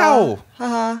ha. How? Ha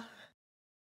ha.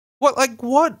 What? Like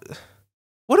what?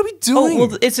 What are we doing? Oh,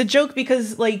 well, it's a joke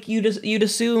because like you'd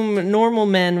assume normal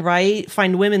men, right,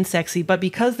 find women sexy, but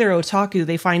because they're otaku,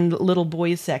 they find little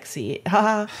boys sexy. Ha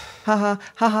ha ha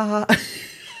ha ha ha.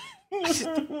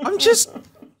 I'm just.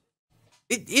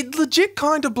 It legit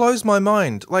kind of blows my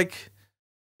mind. Like.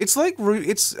 It's like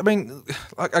I mean,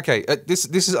 like, okay, this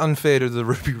is unfair to the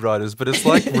Ruby writers, but it's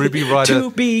like Ruby writer. To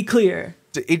be clear,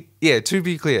 to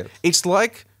be clear, it's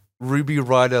like Ruby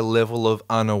writer level of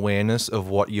unawareness of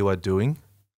what you are doing,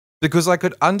 because I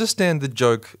could understand the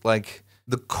joke. Like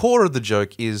the core of the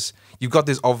joke is you've got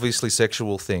this obviously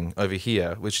sexual thing over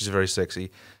here, which is very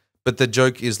sexy, but the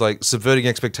joke is like subverting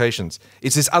expectations.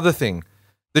 It's this other thing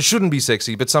that shouldn't be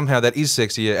sexy, but somehow that is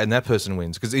sexier, and that person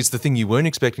wins because it's the thing you weren't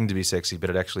expecting to be sexy, but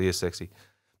it actually is sexy.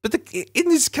 But in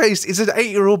this case, it's an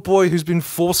 8-year-old boy who's been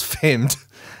force-femmed,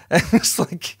 and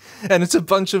it's a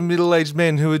bunch of middle-aged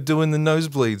men who are doing the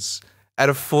nosebleeds at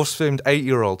a force-femmed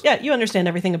 8-year-old. Yeah, you understand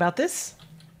everything about this.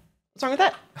 What's wrong with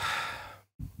that?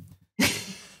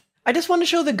 I just want to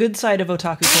show the good side of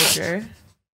otaku culture.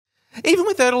 Even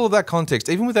without all of that context,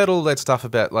 even without all that stuff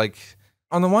about, like,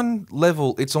 on the one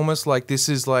level, it's almost like this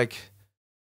is like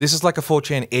a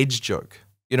 4chan edge joke.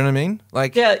 You know what I mean?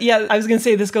 Like, yeah. I was gonna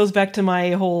say this goes back to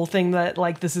my whole thing that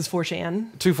like this is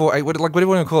 4chan. 248, what do you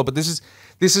want to call it? But this is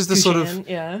the sort of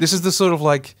this is the sort of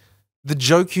like the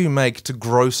joke you make to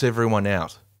gross everyone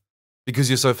out because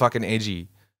you're so fucking edgy.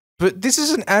 But this is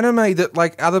an anime that,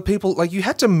 like, other people, like, you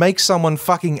had to make someone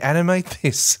fucking animate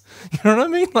this. You know what I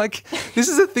mean? Like, this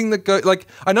is a thing that goes, like,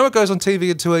 I know it goes on TV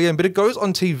at 2 a.m., but it goes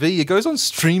on TV, it goes on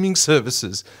streaming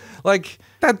services. Like,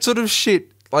 that sort of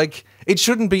shit, like, it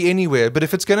shouldn't be anywhere, but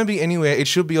if it's going to be anywhere, it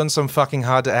should be on some fucking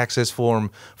hard-to-access forum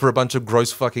for a bunch of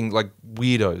gross fucking, like,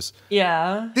 weirdos.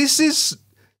 Yeah. This is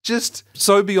just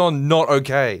so beyond not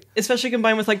okay. Especially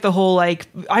combined with like the whole like,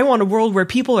 I want a world where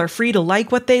people are free to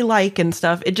like what they like and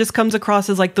stuff. It just comes across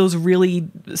as like those really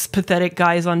pathetic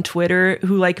guys on Twitter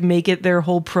who like make it their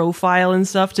whole profile and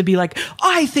stuff to be like,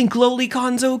 I think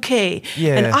lolicon's okay.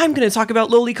 Yeah. And I'm going to talk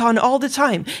about lolicon all the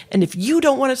time. And if you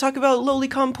don't want to talk about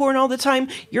lolicon porn all the time,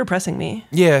 you're oppressing me.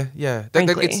 Yeah.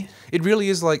 Frankly. It really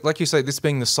is like you say, this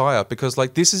being the psyop, because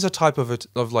like this is a type of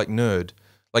like nerd.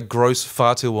 Like gross,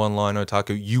 far too online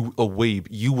otaku, a weeb,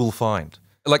 you will find.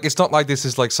 Like, it's not like this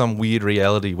is like some weird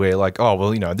reality where like, oh,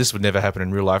 well, you know, this would never happen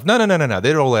in real life. No.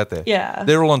 They're all out there. Yeah.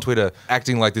 They're all on Twitter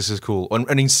acting like this is cool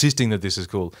and insisting that this is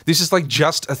cool. This is like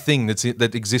just a thing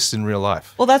that exists in real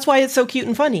life. Well, that's why it's so cute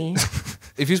and funny.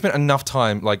 If you spend enough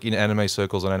time like in anime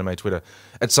circles on anime Twitter,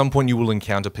 at some point you will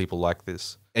encounter people like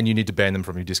this. And you need to ban them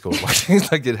from your Discord.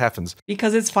 Like it happens.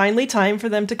 Because it's finally time for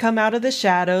them to come out of the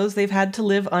shadows. They've had to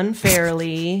live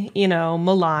unfairly,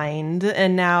 maligned.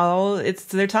 And now it's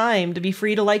their time to be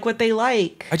free to like what they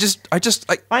like.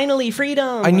 Finally,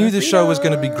 freedom. I knew the show was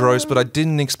going to be gross, but I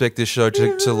didn't expect this show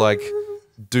to like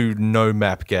do no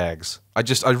map gags.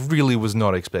 I really was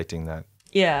not expecting that.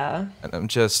 Yeah. And I'm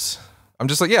just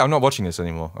like, yeah, I'm not watching this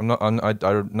anymore. I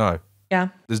don't know. Yeah.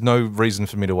 There's no reason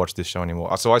for me to watch this show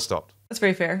anymore. So I stopped. That's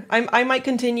very fair. I might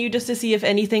continue just to see if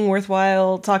anything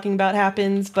worthwhile talking about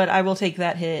happens, but I will take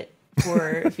that hit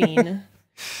for Feen.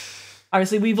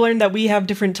 Obviously, we've learned that we have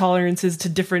different tolerances to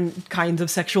different kinds of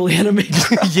sexual anime.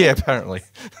 Yeah, apparently.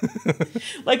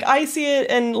 Like, I see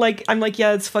it and like I'm like,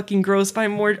 yeah, it's fucking gross, but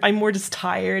I'm more just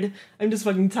tired. I'm just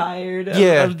fucking tired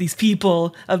of these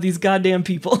people, of these goddamn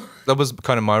people. That was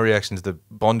kind of my reaction to the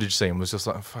bondage scene, was just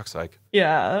like, oh, fuck's sake.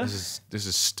 Yeah. This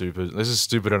is stupid. This is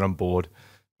stupid and I'm bored.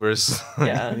 Whereas,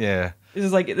 yeah.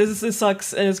 It's like, this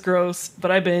sucks and it's gross, but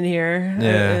I've been here.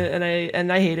 Yeah.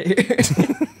 And I hate it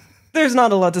here. There's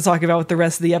not a lot to talk about with the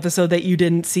rest of the episode that you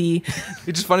didn't see.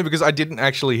 It's just funny because I didn't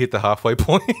actually hit the halfway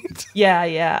point.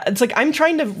 Yeah. It's like I'm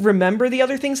trying to remember the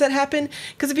other things that happen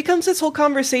because it becomes this whole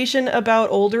conversation about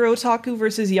older otaku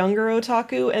versus younger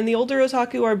otaku, and the older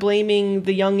otaku are blaming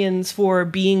the youngins for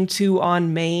being too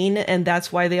on main, and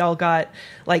that's why they all got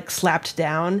like slapped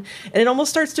down. And it almost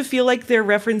starts to feel like they're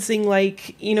referencing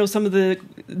like, some of the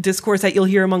discourse that you'll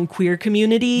hear among queer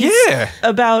communities. Yeah.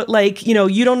 About like,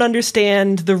 you don't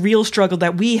understand the real struggle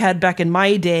that we had back in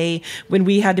my day when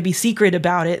we had to be secret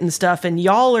about it and stuff, and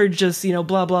y'all are just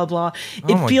blah blah blah.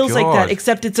 It feels like that,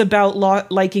 except it's about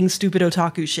liking stupid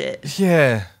otaku shit.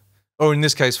 Yeah. Or in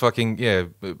this case, fucking,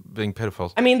 being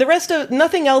pedophiles. I mean, the rest of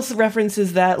nothing else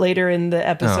references that later in the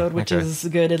episode, which is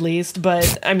good at least.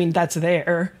 But I mean, that's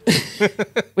there,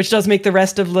 which does make the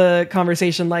rest of the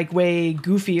conversation like way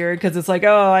goofier because it's like,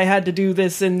 oh, I had to do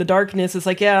this in the darkness. It's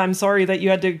like, yeah, I'm sorry that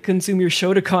you had to consume your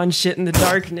Shotokan shit in the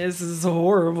darkness. This is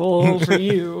horrible for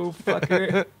you,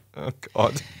 fucker. Oh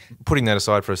God. Putting that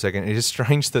aside for a second, it is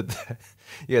strange that.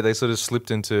 Yeah, they sort of slipped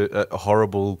into a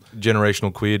horrible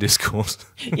generational queer discourse.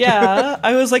 Yeah,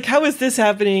 I was like, how is this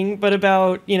happening? But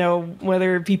about,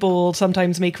 whether people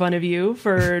sometimes make fun of you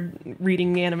for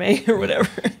reading anime or whatever.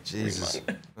 Jesus.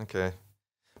 Okay.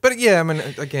 But yeah, I mean,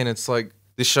 again, it's like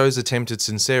this show's attempted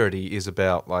sincerity is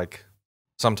about like,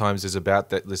 sometimes is about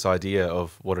this idea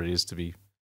of what it is to be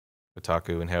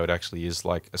otaku and how it actually is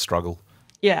like a struggle.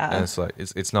 Yeah. And it's like,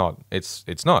 it's not.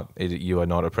 You are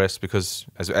not oppressed because,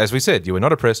 as we said, you are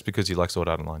not oppressed because you like Sword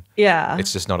Art Online. Yeah.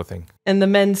 It's just not a thing. And the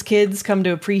men's kids come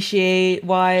to appreciate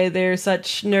why they're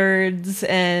such nerds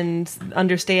and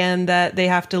understand that they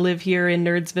have to live here in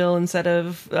Nerdsville instead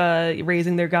of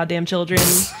raising their goddamn children.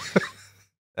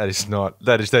 That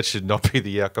should not be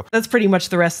the outcome. That's pretty much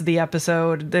the rest of the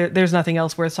episode. There's nothing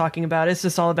else worth talking about. It's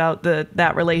just all about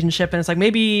that relationship, and it's like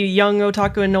maybe young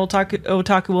otaku and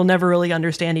otaku will never really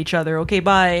understand each other. Okay,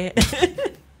 bye.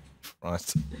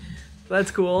 Right.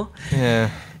 That's cool. Yeah.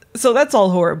 So that's all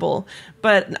horrible.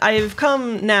 But I've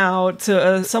come now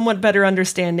to a somewhat better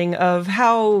understanding of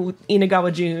how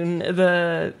Inagawa Jun,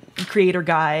 the creator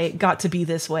guy, got to be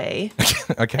this way.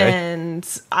 Okay.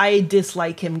 And I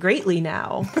dislike him greatly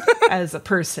now as a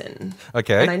person.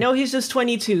 Okay. And I know he's just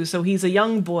 22, so he's a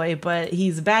young boy, but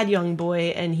he's a bad young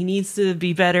boy, and he needs to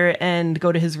be better and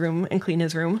go to his room and clean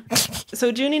his room.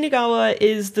 So Jun Inagawa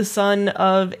is the son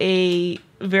of a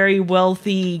very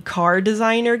wealthy car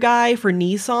designer guy for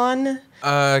Nissan.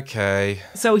 Okay.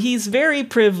 So he's very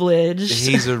privileged.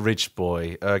 He's a rich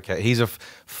boy. Okay. He's a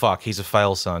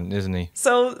fail son, isn't he?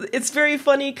 So it's very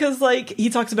funny because, like,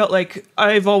 he talks about, like,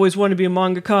 I've always wanted to be a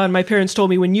mangaka, and my parents told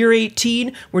me when you're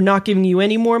 18, we're not giving you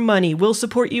any more money. We'll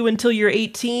support you until you're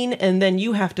 18, and then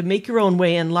you have to make your own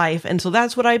way in life. And so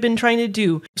that's what I've been trying to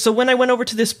do. So when I went over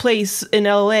to this place in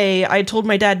LA, I told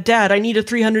my dad, I need a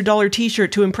 $300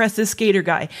 t-shirt to impress this skater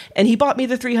guy. And he bought me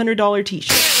the $300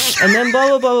 t-shirt. And then blah,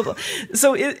 blah, blah, blah, blah.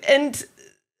 So,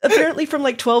 apparently from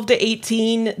like 12 to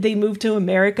 18, they moved to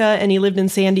America and he lived in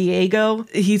San Diego.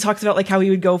 He talks about like how he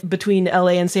would go between LA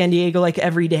and San Diego like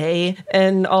every day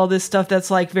and all this stuff that's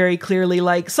like very clearly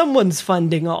like someone's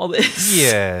funding all this.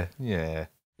 Yeah.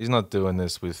 He's not doing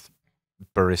this with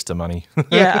barista money.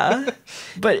 Yeah.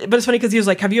 But it's funny because he was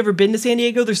like, have you ever been to San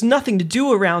Diego? There's nothing to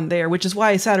do around there, which is why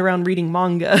I sat around reading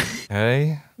manga.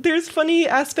 Hey. There's funny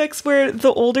aspects where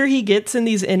the older he gets in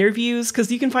these interviews,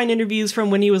 because you can find interviews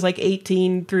from when he was like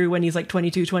 18 through when he's like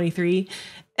 22, 23.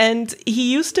 And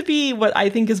he used to be what I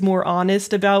think is more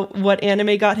honest about what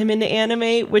anime got him into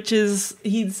anime, which is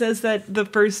he says that the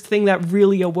first thing that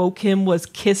really awoke him was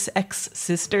Kiss X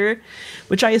Sister,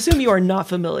 which I assume you are not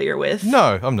familiar with.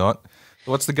 No, I'm not.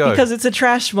 What's the go? Because it's a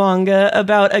trash manga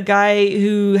about a guy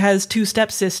who has two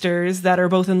stepsisters that are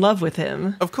both in love with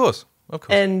him. Of course.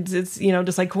 And it's,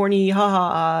 just like corny,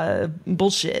 haha,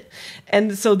 bullshit.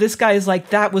 And so this guy's like,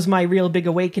 that was my real big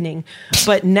awakening.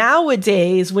 But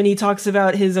nowadays, when he talks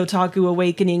about his otaku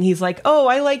awakening, he's like, oh,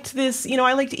 I liked this,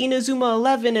 I liked Inazuma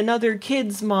 11 and other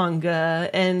kids manga.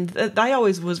 And I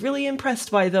always was really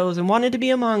impressed by those and wanted to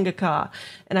be a mangaka.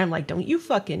 And I'm like, don't you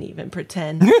fucking even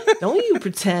pretend. Don't you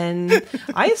pretend.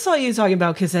 I saw you talking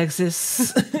about Kiss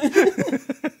Exes.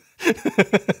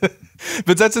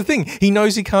 But that's the thing. He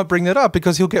knows he can't bring that up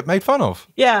because he'll get made fun of.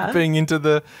 Yeah. Being into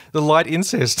the light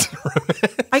incest.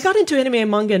 I got into anime and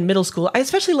manga in middle school. I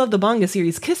especially loved the manga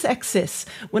series Kiss X Sis.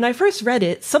 When I first read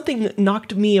it, something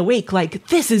knocked me awake like,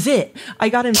 this is it. I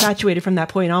got infatuated from that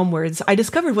point onwards. I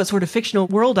discovered what sort of fictional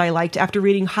world I liked after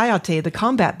reading Hayate, the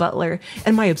Combat Butler,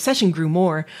 and my obsession grew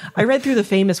more. I read through the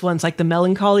famous ones like The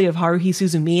Melancholy of Haruhi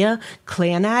Suzumiya,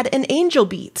 Clanad, and Angel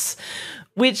Beats,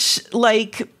 which,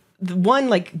 like... One,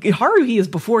 like, Haruhi is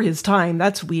before his time.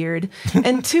 That's weird.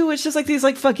 And two, it's just like these,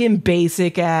 like, fucking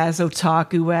basic ass,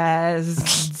 otaku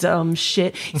ass, dumb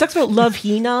shit. He talks about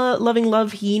loving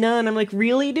Love Hina. And I'm like,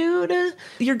 really, dude?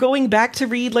 You're going back to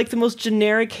read, like, the most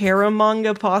generic harem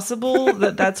manga possible?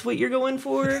 That's what you're going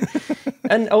for?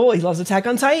 And, he loves Attack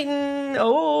on Titan.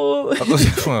 Oh.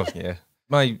 Well, yeah.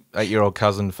 My 8-year-old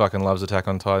cousin fucking loves Attack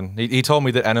on Titan. He told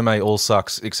me that anime all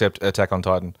sucks except Attack on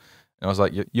Titan. And I was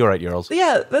like, you're 8-year-olds.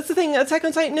 Yeah, that's the thing. Attack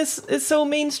on Titan is so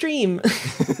mainstream.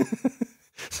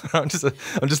 So I'm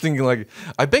just thinking, like,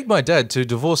 I begged my dad to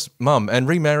divorce mum and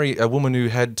remarry a woman who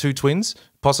had 2 twins,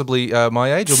 possibly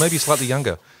my age or maybe slightly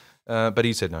younger. But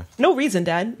he said no. No reason,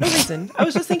 Dad. No reason. I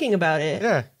was just thinking about it.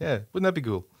 Yeah. Wouldn't that be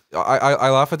cool? I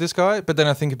laugh at this guy, but then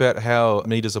I think about how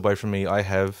meters away from me I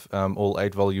have all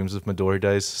 8 volumes of Midori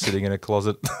Days sitting in a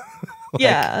closet.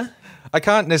 Yeah. I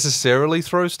can't necessarily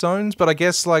throw stones, but I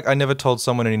guess, like, I never told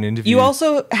someone in an interview. You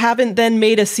also haven't then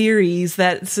made a series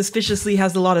that suspiciously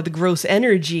has a lot of the gross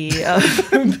energy of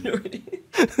Midori.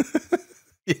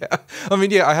 Yeah. I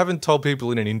mean, I haven't told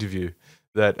people in an interview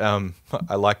that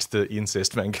I liked the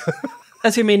incest manga.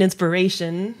 That's your main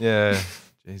inspiration. Yeah.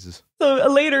 Jesus. So a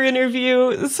later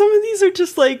interview, some of these are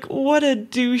just like, what a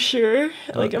doucher.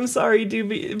 Like, I'm sorry,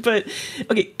 dude, but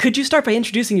okay. Could you start by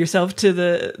introducing yourself to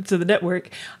the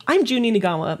network? I'm Jun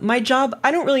Inagawa. My job,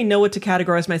 I don't really know what to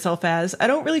categorize myself as. I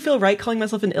don't really feel right calling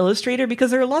myself an illustrator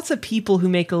because there are lots of people who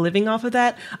make a living off of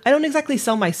that. I don't exactly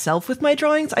sell myself with my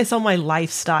drawings. I sell my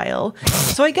lifestyle.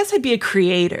 So I guess I'd be a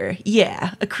creator.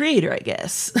 Yeah, a creator, I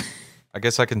guess. I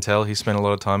guess I can tell he spent a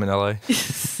lot of time in LA.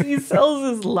 He sells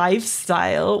his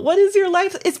lifestyle. What is your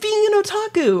life? It's being an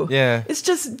otaku. Yeah. It's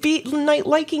just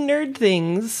liking nerd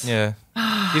things. Yeah.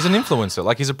 He's an influencer.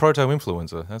 Like, he's a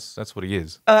proto-influencer. That's what he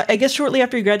is. I guess shortly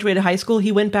after he graduated high school,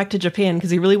 he went back to Japan because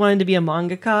he really wanted to be a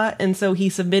mangaka, and so he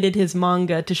submitted his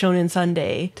manga to Shonen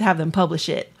Sunday to have them publish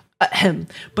it. Ahem.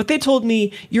 But they told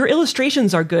me, your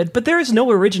illustrations are good, but there is no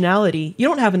originality. You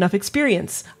don't have enough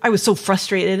experience. I was so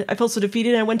frustrated. I felt so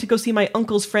defeated, and I went to go see my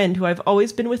uncle's friend, who I've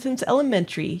always been with since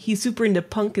elementary. He's super into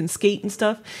punk and skate and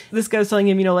stuff. This guy was telling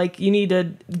him, like, you need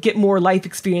to get more life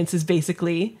experiences,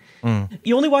 basically.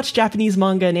 You only watch Japanese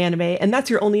manga and anime, and that's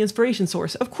your only inspiration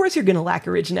source. Of course you're going to lack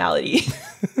originality.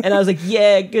 And I was like,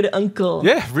 yeah, good uncle.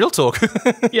 Yeah, real talk.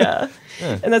 Yeah.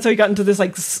 And that's how he got into this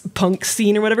like punk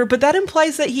scene or whatever. But that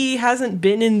implies that he hasn't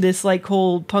been in this like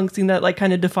whole punk scene that like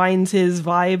kind of defines his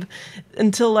vibe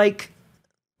until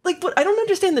but I don't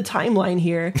understand the timeline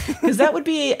here, because that would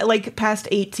be like past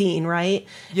 18, right?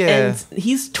 Yeah. And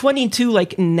he's 22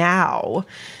 like now.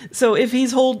 So if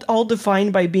he's all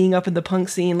defined by being up in the punk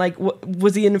scene, like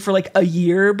was he in it for like a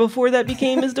year before that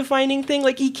became his defining thing?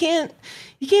 Like he can't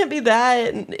be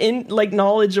that like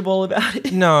knowledgeable about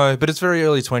it. No, but it's very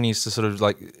early 20s to sort of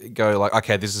like go like,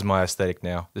 okay, this is my aesthetic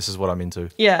now. This is what I'm into.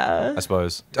 Yeah. I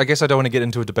suppose. I guess I don't want to get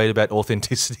into a debate about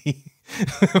authenticity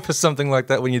for something like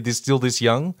that when you're still this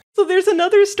young. So there's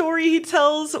another story he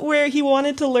tells where he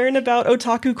wanted to learn about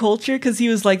otaku culture because he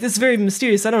was like, this is very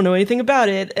mysterious. I don't know anything about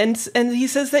it. And he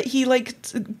says that he like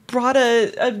brought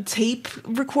a tape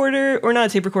recorder, or not a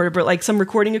tape recorder, but like some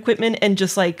recording equipment, and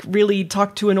just like really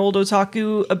talked to an old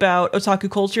otaku about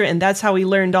otaku culture. And that's how he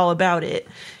learned all about it.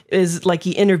 Is like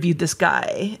he interviewed this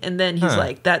guy, and then he's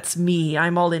like, that's me.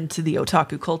 I'm all into the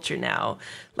otaku culture now.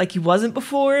 Like he wasn't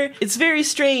before. It's very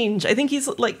strange. I think he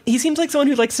seems like someone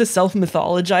who likes to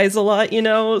self-mythologize a lot,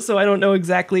 so I don't know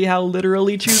exactly how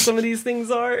literally true some of these things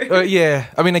are. Yeah.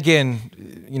 I mean,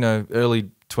 again,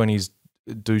 early 20s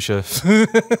doucher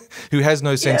who has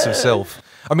no sense of self.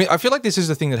 I mean, I feel like this is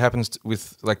the thing that happens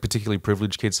with like particularly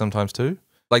privileged kids sometimes too.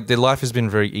 Like their life has been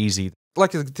very easy.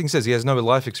 Like the thing says, he has no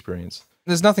life experience.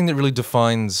 There's nothing that really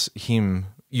defines him.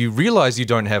 You realize you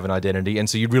don't have an identity, and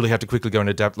so you really have to quickly go and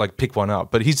adapt, like pick one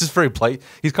up. But he's just very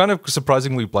he's kind of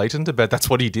surprisingly blatant about that's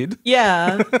what he did.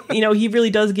 Yeah. He really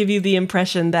does give you the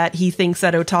impression that he thinks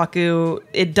that otaku,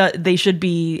 they should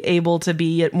be able to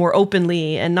be it more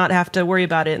openly and not have to worry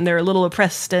about it. And they're a little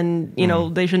oppressed, and,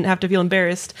 they shouldn't have to feel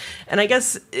embarrassed. And I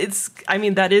guess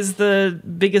that is the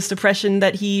biggest oppression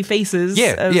that he faces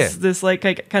this like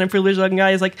kind of privileged looking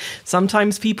guy is like,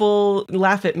 sometimes people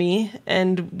laugh at me,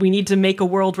 and we need to make a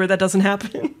world where that doesn't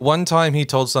happen. One time he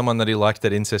told someone that he liked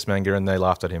that incest manga and they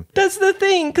laughed at him. That's the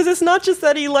thing, because it's not just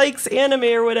that he likes anime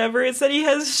or whatever, it's that he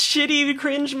has shitty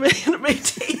cringe anime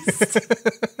taste.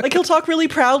 Like he'll talk really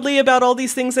proudly about all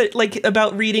these things that like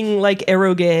about reading like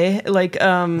eroge, like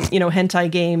hentai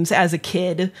games as a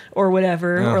kid or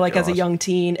whatever, or like as a young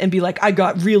teen, and be like, I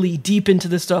got really deep into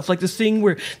this stuff, like this thing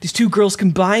where these two girls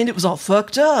combined, it was all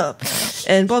fucked up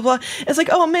and blah blah. It's like,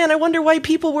 oh man, I wonder why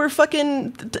people were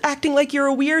fucking acting like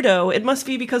you're a weirdo. It must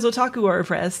be because otaku are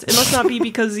oppressed. It must not be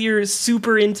because you're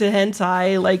super into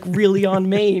hentai, like really on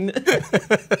main.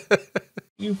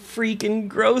 You freaking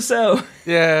grosso.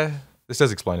 Yeah, this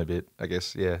does explain a bit, I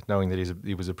guess. Yeah, knowing that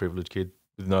he was a privileged kid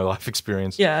with no life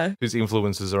experience. Yeah, whose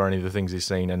influences are only the things he's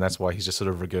seen, and that's why he's just sort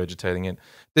of regurgitating it.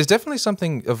 There's definitely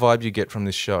a vibe you get from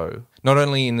this show, not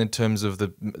only in the terms of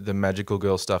the magical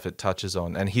girl stuff it touches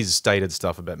on, and his stated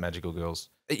stuff about magical girls.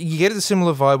 You get a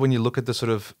similar vibe when you look at the sort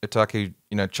of otaku,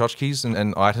 tchotchkes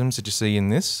and items that you see in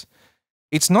this.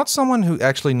 It's not someone who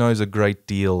actually knows a great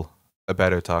deal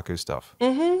about otaku stuff.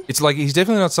 Mm-hmm. It's like he's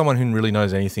definitely not someone who really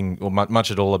knows anything or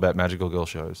much at all about magical girl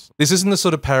shows. This isn't the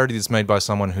sort of parody that's made by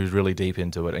someone who's really deep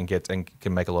into it and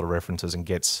can make a lot of references and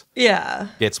gets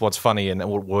what's funny and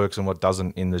what works and what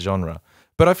doesn't in the genre.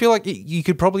 But I feel like you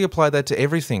could probably apply that to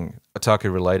everything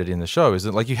otaku related in the show. Is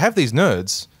that like you have these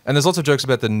nerds, and there's lots of jokes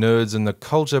about the nerds and the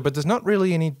culture, but there's not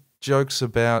really any jokes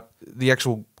about the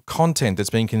actual content that's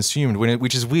being consumed,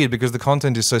 which is weird because the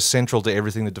content is so central to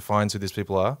everything that defines who these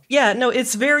people are. Yeah, no,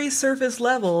 it's very surface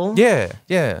level.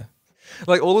 Yeah.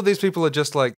 Like all of these people are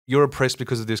just like, you're oppressed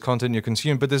because of this content you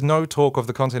consume, but there's no talk of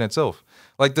the content itself.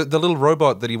 Like the little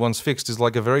robot that he once fixed is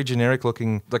like a very generic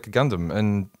looking, like a Gundam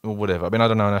and or whatever. I mean, I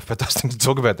don't know enough about those things to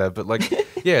talk about that, but like,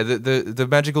 yeah, the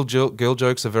magical girl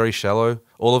jokes are very shallow.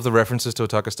 All of the references to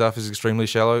otaku stuff is extremely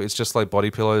shallow. It's just like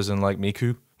body pillows and like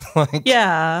Miku.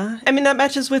 Yeah, I mean that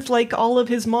matches with like all of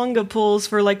his manga pulls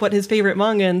for like what his favorite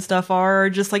manga and stuff are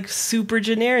just like super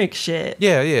generic shit.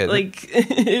 Yeah. Like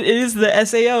it is the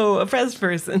SAO oppressed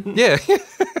person. Yeah.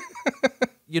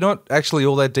 You're not actually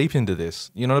all that deep into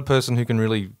this. You're not a person who can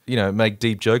really, make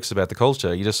deep jokes about the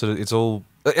culture. You just it's all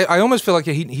I almost feel like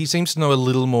he seems to know a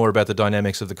little more about the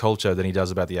dynamics of the culture than he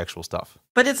does about the actual stuff.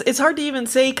 But it's hard to even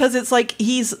say because it's like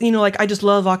he's, like, I just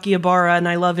love Akihabara and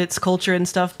I love its culture and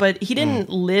stuff, but he didn't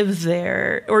live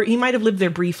there, or he might have lived there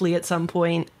briefly at some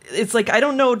point. It's like, I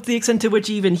don't know the extent to which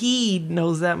even he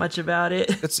knows that much about it.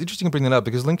 It's interesting to bring that up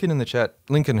because Lincoln in the chat,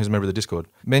 Lincoln, who's a member of the Discord,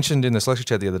 mentioned in the Selection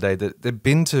chat the other day that they've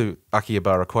been to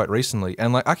Akihabara quite recently,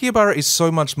 and like Akihabara is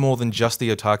so much more than just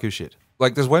the otaku shit.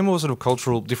 Like, there's way more sort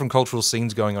of different cultural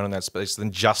scenes going on in that space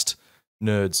than just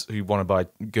nerds who want to buy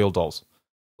girl dolls.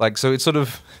 Like, so it's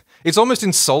almost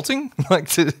insulting, like,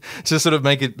 to sort of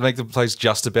make the place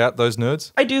just about those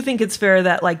nerds. I do think it's fair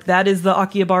that, like, that is the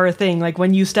Akihabara thing. Like,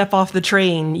 when you step off the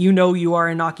train, you know you are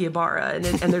in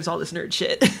Akihabara, and there's all this nerd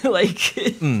shit. Like,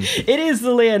 it is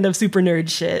the land of super nerd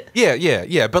shit.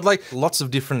 Yeah, but, like, lots of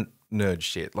different nerd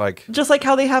shit, like, just like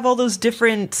how they have all those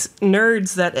different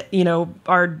nerds that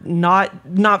are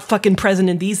not fucking present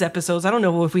in these episodes. I don't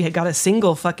know if we had got a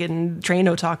single fucking train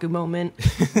otaku moment.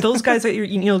 Those guys that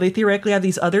they theoretically have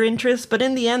these other interests, but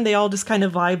in the end they all just kind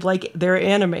of vibe like they're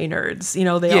anime nerds.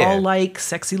 They all like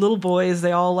sexy little boys,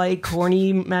 they all like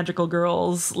horny magical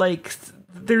girls. Like,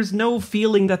 there's no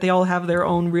feeling that they all have their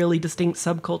own really distinct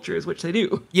subcultures, which they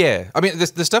do. Yeah. I mean,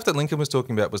 the stuff that Lincoln was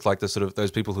talking about was like the sort of those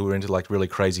people who were into like really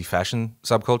crazy fashion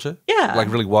subculture. Yeah.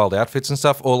 Like really wild outfits and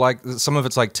stuff. Or like some of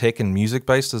it's like tech and music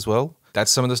based as well.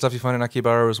 That's some of the stuff you find in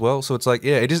Akihabara as well. So it's like,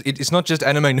 yeah, it's not just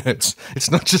anime nerds.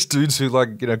 It's not just dudes who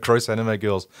like, gross anime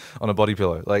girls on a body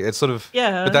pillow. Like, it's sort of,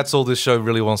 yeah. But that's all this show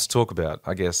really wants to talk about,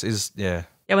 I guess,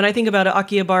 Yeah, when I think about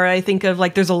Akihabara, I think of,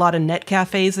 like, there's a lot of net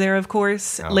cafes there, of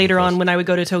course. Later on, when I would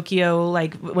go to Tokyo,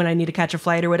 like, when I need to catch a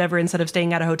flight or whatever, instead of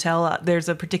staying at a hotel, there's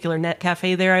a particular net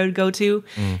cafe there I would go to.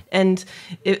 And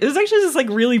it was actually just, like,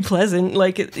 really pleasant.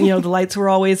 Like, the lights were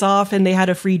always off, and they had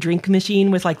a free drink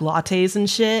machine with, like, lattes and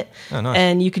shit. Oh, nice.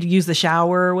 And you could use the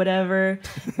shower or whatever.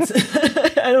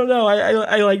 I don't know.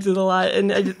 I liked it a lot.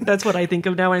 And that's what I think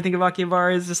of now when I think of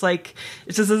Akihabara, is just, like,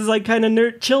 it's just this, like, kind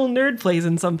of chill nerd place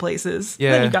in some places.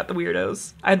 Yeah. You got the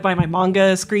weirdos. I'd buy my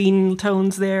manga screen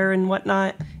tones there and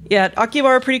whatnot. Yeah,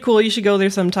 Akihabara pretty cool. You should go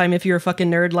there sometime if you're a fucking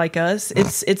nerd like us.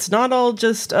 It's not all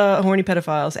just horny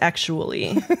pedophiles,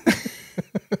 actually.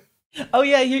 Oh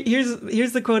yeah,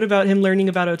 here's the quote about him learning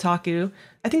about otaku.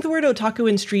 I think the word otaku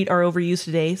and street are overused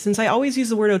today. Since I always use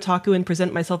the word otaku and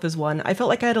present myself as one, I felt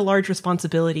like I had a large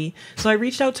responsibility. So I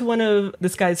reached out to one of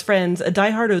this guy's friends, a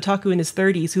diehard otaku in his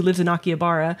 30s who lives in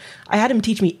Akihabara. I had him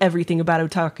teach me everything about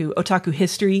otaku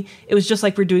history. It was just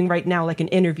like we're doing right now, like an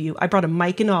interview. I brought a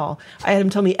mic and all. I had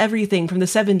him tell me everything from the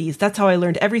 70s. That's how I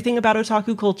learned everything about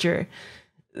otaku culture.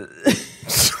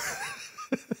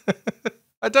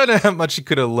 I don't know how much you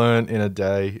could have learned in a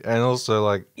day, and also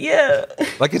like, yeah,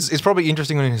 like it's probably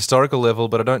interesting on a historical level,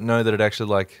 but I don't know that it actually,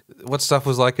 like, what stuff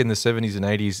was like in the 70s and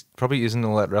 80s probably isn't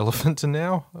all that relevant to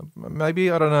now.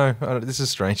 Maybe, I don't know. This is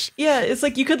strange. Yeah, it's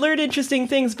like you could learn interesting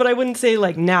things, but I wouldn't say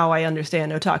like now I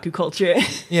understand otaku culture.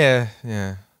 Yeah.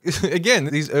 Again,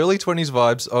 these early 20s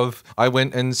vibes of I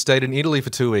went and stayed in Italy for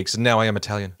 2 weeks and now I am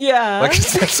Italian. Yeah, like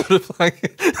it's that sort of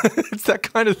like it's that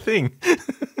kind of thing.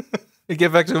 You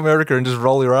get back to America and just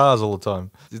roll your R's all the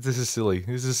time. This is silly.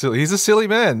 He's a silly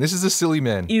man. This is a silly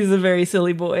man. He's a very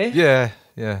silly boy. Yeah.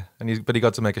 But he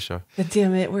got to make a show. God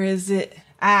damn it, where is it?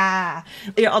 Yeah,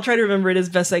 I'll try to remember it as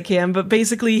best I can, but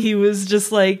basically he was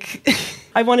just like,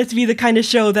 I want it to be the kind of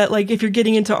show that, like, if you're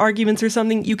getting into arguments or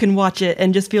something, you can watch it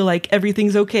and just feel like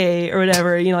everything's okay or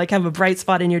whatever, like have a bright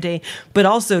spot in your day. But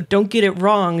also, don't get it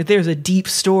wrong, there's a deep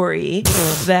story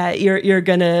that you're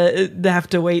gonna have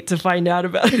to wait to find out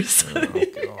about or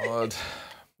something. Oh, God.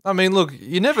 I mean, look,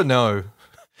 you never know.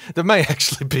 There may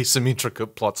actually be some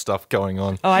intricate plot stuff going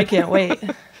on. Oh, I can't wait.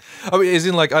 I mean, as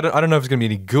in, like, I don't know if it's going to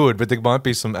be any good, but there might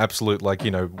be some absolute, like,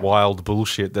 wild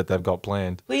bullshit that they've got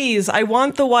planned. Please, I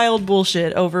want the wild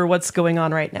bullshit over what's going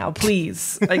on right now.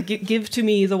 Please. Like, give to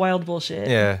me the wild bullshit.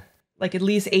 Yeah. Like, at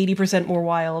least 80% more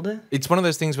wild. It's one of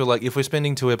those things where, like, if we're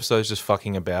spending 2 episodes just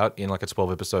fucking about in, like, a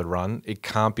 12-episode run, it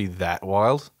can't be that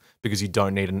wild because you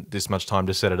don't need this much time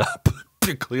to set it up,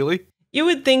 clearly. You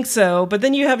would think so, but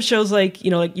then you have shows like,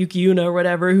 like Yuki Una or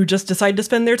whatever, who just decide to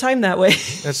spend their time that way.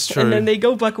 That's true. And then they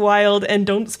go buck wild and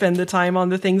don't spend the time on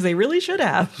the things they really should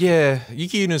have. Yeah,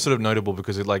 Yuki Una is sort of notable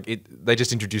because they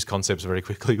just introduce concepts very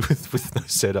quickly with no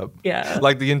setup. Yeah.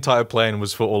 Like, the entire plan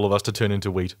was for all of us to turn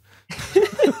into wheat.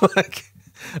 Like,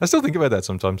 I still think about that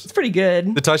sometimes. It's pretty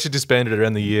good. The Taisha disbanded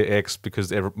around the year X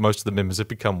because most of the members have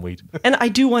become weed. And I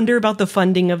do wonder about the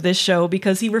funding of this show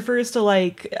because he refers to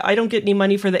like, I don't get any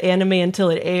money for the anime until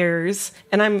it airs.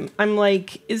 And I'm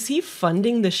like, is he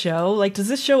funding the show? Like, does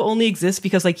this show only exist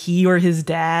because like he or his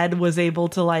dad was able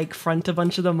to like front a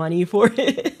bunch of the money for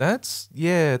it? That's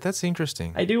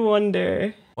interesting. I do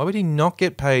wonder. Why would he not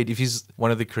get paid if he's one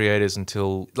of the creators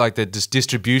until like the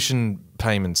distribution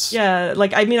payments? Yeah,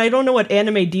 like I mean, I don't know what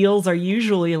anime deals are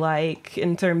usually like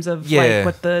in terms of like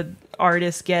what the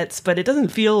artist gets, but it doesn't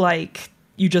feel like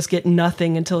you just get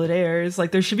nothing until it airs.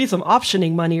 Like there should be some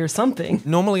optioning money or something.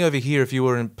 Normally over here, if you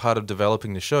were in part of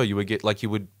developing the show, you would get like you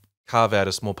would carve out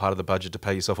a small part of the budget to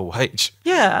pay yourself a wage.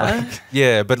 Yeah. Like,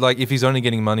 yeah, but like if he's only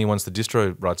getting money once the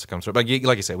distro rights come through, but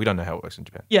like you said, we don't know how it works in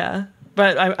Japan. Yeah.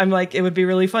 But I'm like, it would be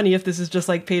really funny if this is just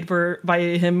like paid for by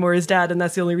him or his dad, and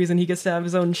that's the only reason he gets to have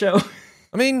his own show.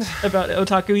 I mean, about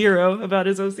Otaku Hero, about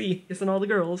his OC, kissing all the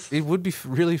girls. It would be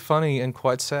really funny and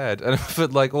quite sad.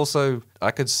 But like also,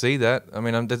 I could see that. I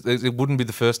mean, it wouldn't be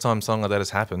the first time something like that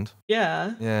has happened.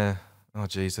 Yeah. Yeah. Oh,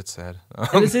 geez, that's sad.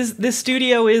 This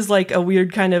studio is like a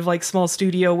weird kind of like small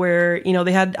studio where, you know,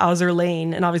 they had Azur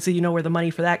Lane, and obviously you know where the money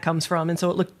for that comes from, and so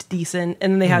it looked decent.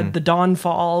 And then they had the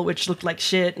Dawnfall, which looked like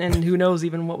shit, and who knows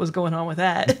even what was going on with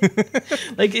that.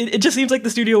 Like it just seems like the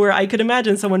studio where I could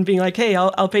imagine someone being like, hey,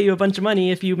 I'll pay you a bunch of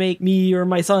money if you make me or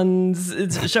my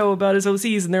son's show about his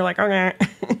OCs, and they're like, okay.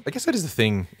 I guess that is the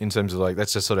thing in terms of like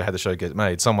that's just sort of how the show gets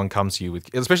made. Someone comes to you with,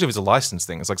 especially if it's a license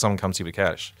thing, it's like someone comes to you with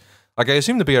cash. Like, I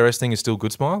assume the BRS thing is still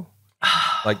Good Smile?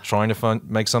 Like, trying to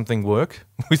make something work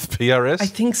with PRS? I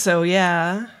think so,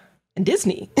 yeah. And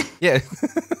Disney. Yeah.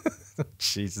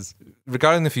 Jesus.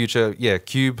 Regarding the future, yeah,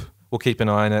 Cube, we'll keep an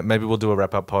eye on it. Maybe we'll do a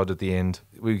wrap-up pod at the end.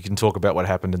 We can talk about what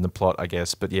happened in the plot, I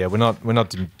guess. But yeah, we're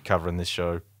not covering this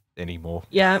show anymore.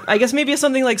 Yeah, I guess maybe if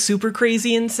something like super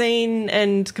crazy insane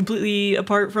and completely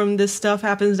apart from this stuff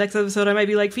happens next episode, I might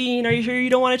be like, Feen, are you sure you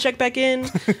don't want to check back in?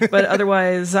 But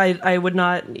otherwise, I would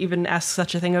not even ask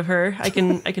such a thing of her. I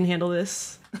can handle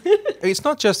this. It's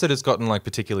not just that it's gotten like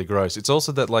particularly gross. It's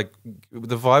also that like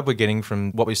the vibe we're getting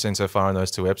from what we've seen so far in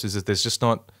those two episodes is that there's just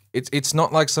not. It's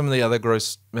not like some of the other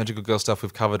gross magical girl stuff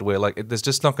we've covered where like there's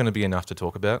just not going to be enough to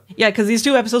talk about. Yeah, because these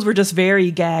two episodes were just very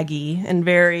gaggy and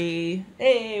very,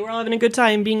 hey, we're all having a good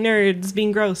time being nerds,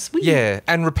 being gross. Whee! Yeah,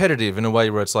 and repetitive in a way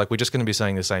where it's like we're just going to be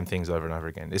saying the same things over and over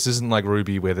again. This isn't like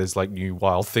Ruby where there's like new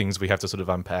wild things we have to sort of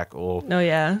unpack or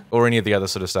or any of the other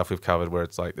sort of stuff we've covered where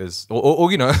it's like there's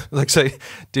or you know like say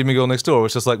Demon Girl Next Door,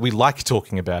 it's just like we like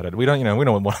talking about it. We don't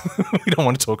want we don't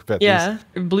want to talk about this. Yeah,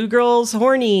 Blue Girl's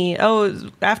horny.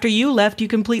 Oh, after you left, you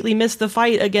completely missed the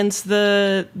fight against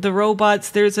the robots.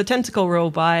 There's a tentacle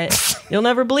robot. You'll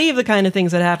never believe the kind of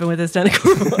things that happen with this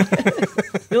tentacle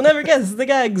robot. You'll never guess the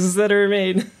gags that are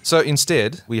made. So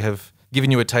instead, we have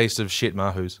given you a taste of shit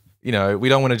mahus. You know, we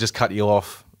don't want to just cut you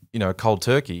off, you know, cold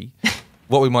turkey.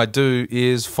 What we might do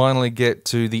is finally get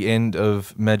to the end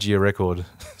of Magia Record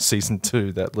Season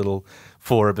 2, that little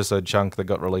 4-episode chunk that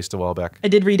got released a while back. I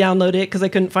did re-download it because I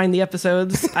couldn't find the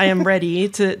episodes. I am ready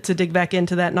to dig back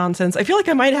into that nonsense. I feel like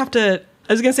I might have to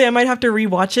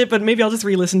rewatch it, but maybe I'll just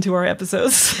re-listen to our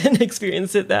episodes and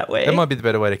experience it that way. That might be the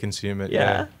better way to consume it.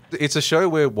 Yeah. It's a show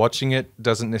where watching it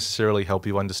doesn't necessarily help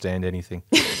you understand anything.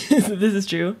 This is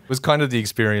true. It was kind of the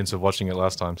experience of watching it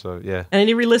last time, so yeah. And I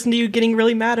didn't re-listen to you getting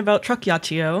really mad about Truck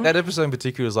Yachio. That episode in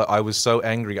particular was like, I was so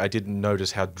angry I didn't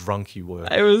notice how drunk you were.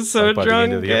 I was so by drunk. The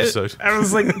end of the episode. I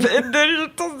was like...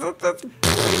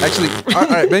 Actually, all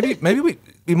right, maybe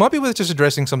we might be worth just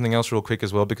addressing something else real quick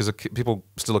as well, because people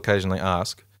still occasionally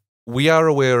ask. We are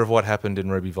aware of what happened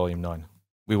in Ruby Volume 9.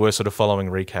 We were sort of following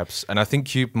recaps, and I think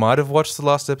Cube might have watched the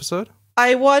last episode.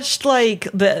 I watched like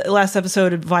the last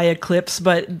episode via clips,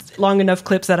 but long enough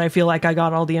clips that I feel like I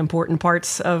got all the important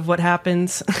parts of what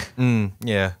happens.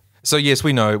 Yeah. So yes,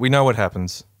 we know what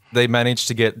happens. They managed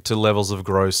to get to levels of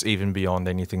gross even beyond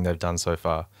anything they've done so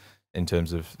far in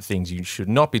terms of things you should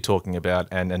not be talking about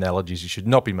and analogies you should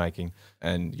not be making,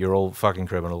 and you're all fucking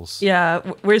criminals. Yeah,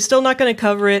 we're still not going to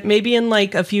cover it. Maybe in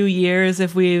like a few years,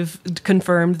 if we've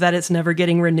confirmed that it's never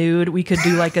getting renewed, we could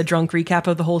do like a drunk recap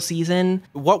of the whole season.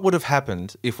 What would have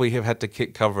happened if we have had to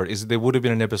cover it is there would have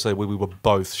been an episode where we were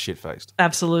both shit-faced.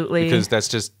 Absolutely. Because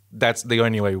that's the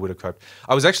only way we would have coped.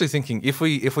 I was actually thinking if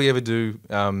we ever do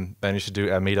manage to do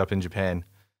our meetup in Japan,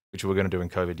 which we were going to do in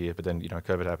COVID year, but then, you know,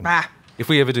 COVID happened. If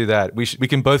we ever do that, we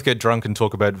can both get drunk and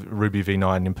talk about Ruby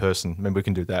V9 in person. Maybe we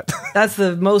can do that. That's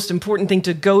the most important thing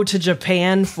to go to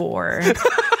Japan for.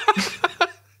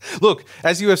 Look,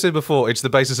 as you have said before, it's the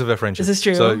basis of our friendship. This is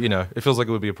true. So, you know, it feels like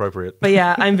it would be appropriate. But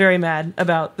yeah, I'm very mad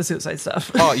about the suicide stuff.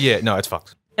 Oh, yeah, no, it's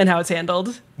fucked. and how it's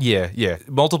handled. Yeah.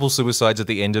 Multiple suicides at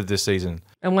the end of this season.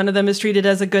 And one of them is treated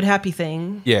as a good, happy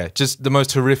thing. Yeah, just the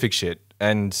most horrific shit.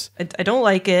 And I don't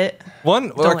like it.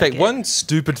 One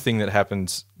stupid thing that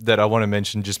happens that I want to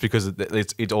mention, just because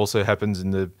it also happens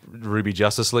in the Ruby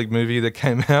Justice League movie that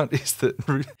came out, is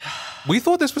that we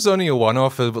thought this was only a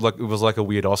one-off, like it was like a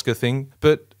weird Oscar thing,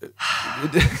 but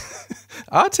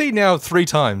RT now 3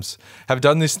 times have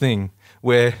done this thing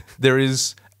where there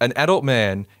is an adult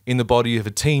man in the body of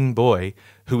a teen boy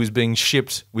who is being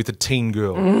shipped with a teen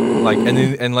girl, by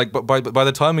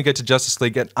the time we get to Justice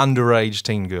League, an underage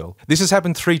teen girl. This has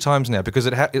happened 3 times now because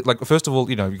first of all,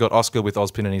 you got Oscar with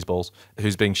Ozpin and his balls,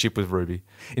 who's being shipped with Ruby.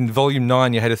 In Volume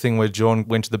 9, you had a thing where John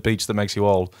went to the beach that makes you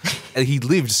old. And he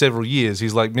lived several years.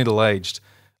 He's like middle-aged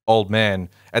old man.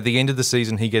 At the end of the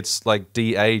season, he gets like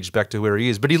de-aged back to where he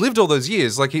is, but he lived all those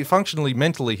years. Like, he functionally,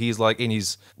 mentally, he's like in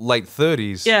his late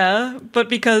 30s. Yeah, but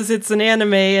because it's an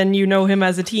anime and you know him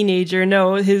as a teenager,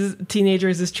 no, his teenager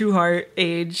is his true heart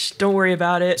age. Don't worry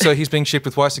about it. So he's being shipped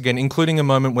with Weiss again, including a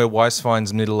moment where Weiss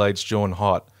finds middle-aged John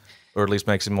hot, or at least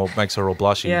makes her all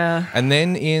blushy. Yeah. And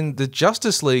then in the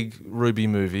Justice League Ruby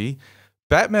movie,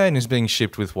 Batman is being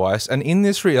shipped with Weiss, and in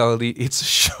this reality, it's a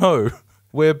show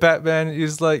where Batman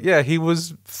is like, yeah, he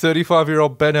was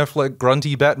 35-year-old Ben Affleck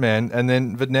grunty Batman,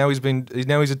 but now he's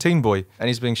a teen boy, and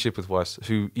he's being shipped with Weiss,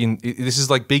 this is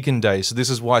like Beacon Days, so this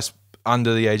is Weiss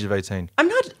under the age of 18. I'm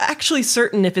not actually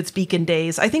certain if it's Beacon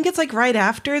Days. I think it's like right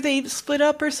after they split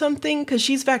up or something, because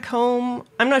she's back home.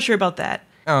 I'm not sure about that.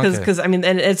 Because I mean,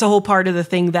 and it's a whole part of the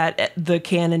thing that the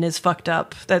canon is fucked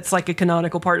up. That's like a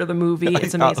canonical part of the movie.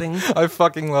 It's amazing. I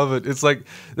fucking love it. It's like,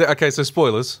 okay, so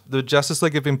spoilers. The Justice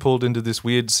League have been pulled into this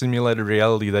weird simulated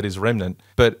reality that is Remnant,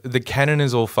 but the canon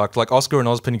is all fucked. Like, Oscar and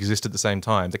Ozpin exist at the same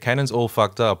time. The canon's all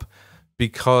fucked up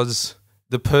because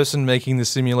the person making the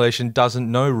simulation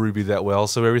doesn't know Ruby that well,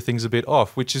 so everything's a bit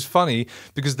off, which is funny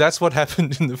because that's what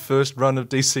happened in the first run of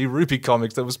DC Ruby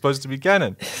comics that was supposed to be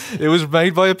canon. It was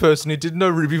made by a person who didn't know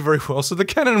Ruby very well, so the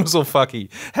canon was all fucky.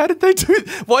 How did they do it?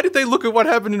 Why did they look at what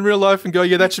happened in real life and go,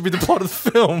 yeah, that should be the plot of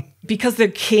the film? Because they're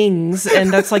kings,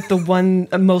 and that's like the one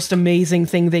most amazing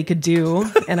thing they could do,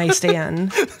 and I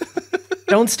stand.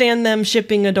 Don't stand them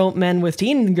shipping adult men with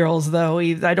teen girls, though.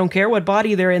 I don't care what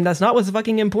body they're in. That's not what's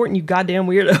fucking important, you goddamn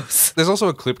weirdos. There's also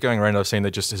a clip going around I've seen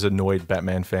that just has annoyed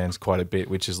Batman fans quite a bit,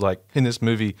 which is like, in this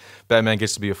movie, Batman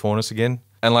gets to be a faunus again.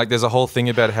 And like, there's a whole thing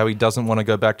about how he doesn't want to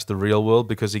go back to the real world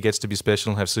because he gets to be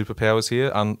special and have superpowers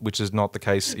here, which is not the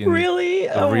case in the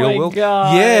real world.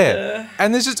 God. Yeah.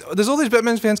 And there's all these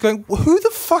Batman fans going, who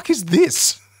the fuck is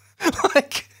this?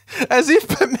 Like, as if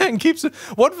Batman keeps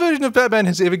what version of Batman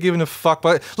has ever given a fuck?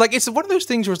 But like, it's one of those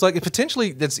things where it's like,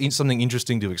 potentially that's something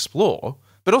interesting to explore,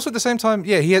 but also at the same time,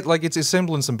 yeah, he had like, it's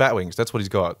assembling some Batwings. That's what he's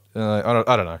got. I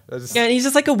don't know. Yeah, and he's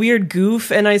just like a weird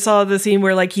goof. And I saw the scene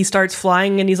where like he starts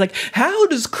flying and he's like, "How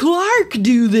does Clark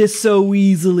do this so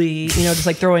easily?" You know, just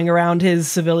like throwing around his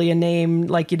civilian name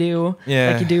like you do,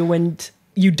 like you do when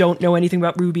you don't know anything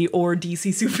about Ruby or DC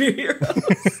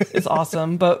superheroes. It's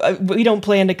awesome, but we don't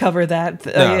plan to cover that.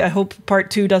 No. I hope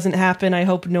part 2 doesn't happen. I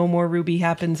hope no more Ruby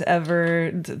happens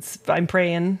ever. I'm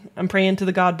praying to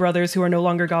the God Brothers who are no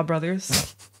longer God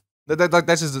Brothers.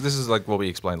 This is like what we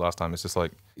explained last time. It's just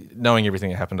like knowing everything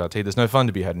that happened to RT. There's no fun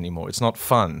to be had anymore. It's not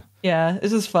fun. Yeah,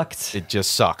 this is fucked. It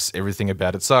just sucks. Everything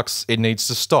about it sucks. It needs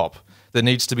to stop. There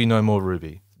needs to be no more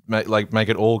Ruby. Make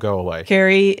it all go away.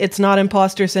 Carrie, it's not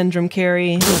imposter syndrome,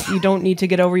 Carrie. You don't need to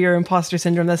get over your imposter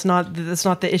syndrome. That's not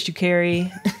the issue,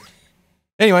 Carrie.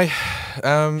 Anyway,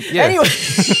 yeah. Anyway,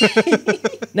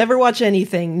 never watch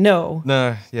anything. No,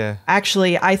 yeah.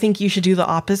 Actually, I think you should do the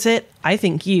opposite. I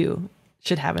think you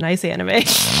should have a nice anime.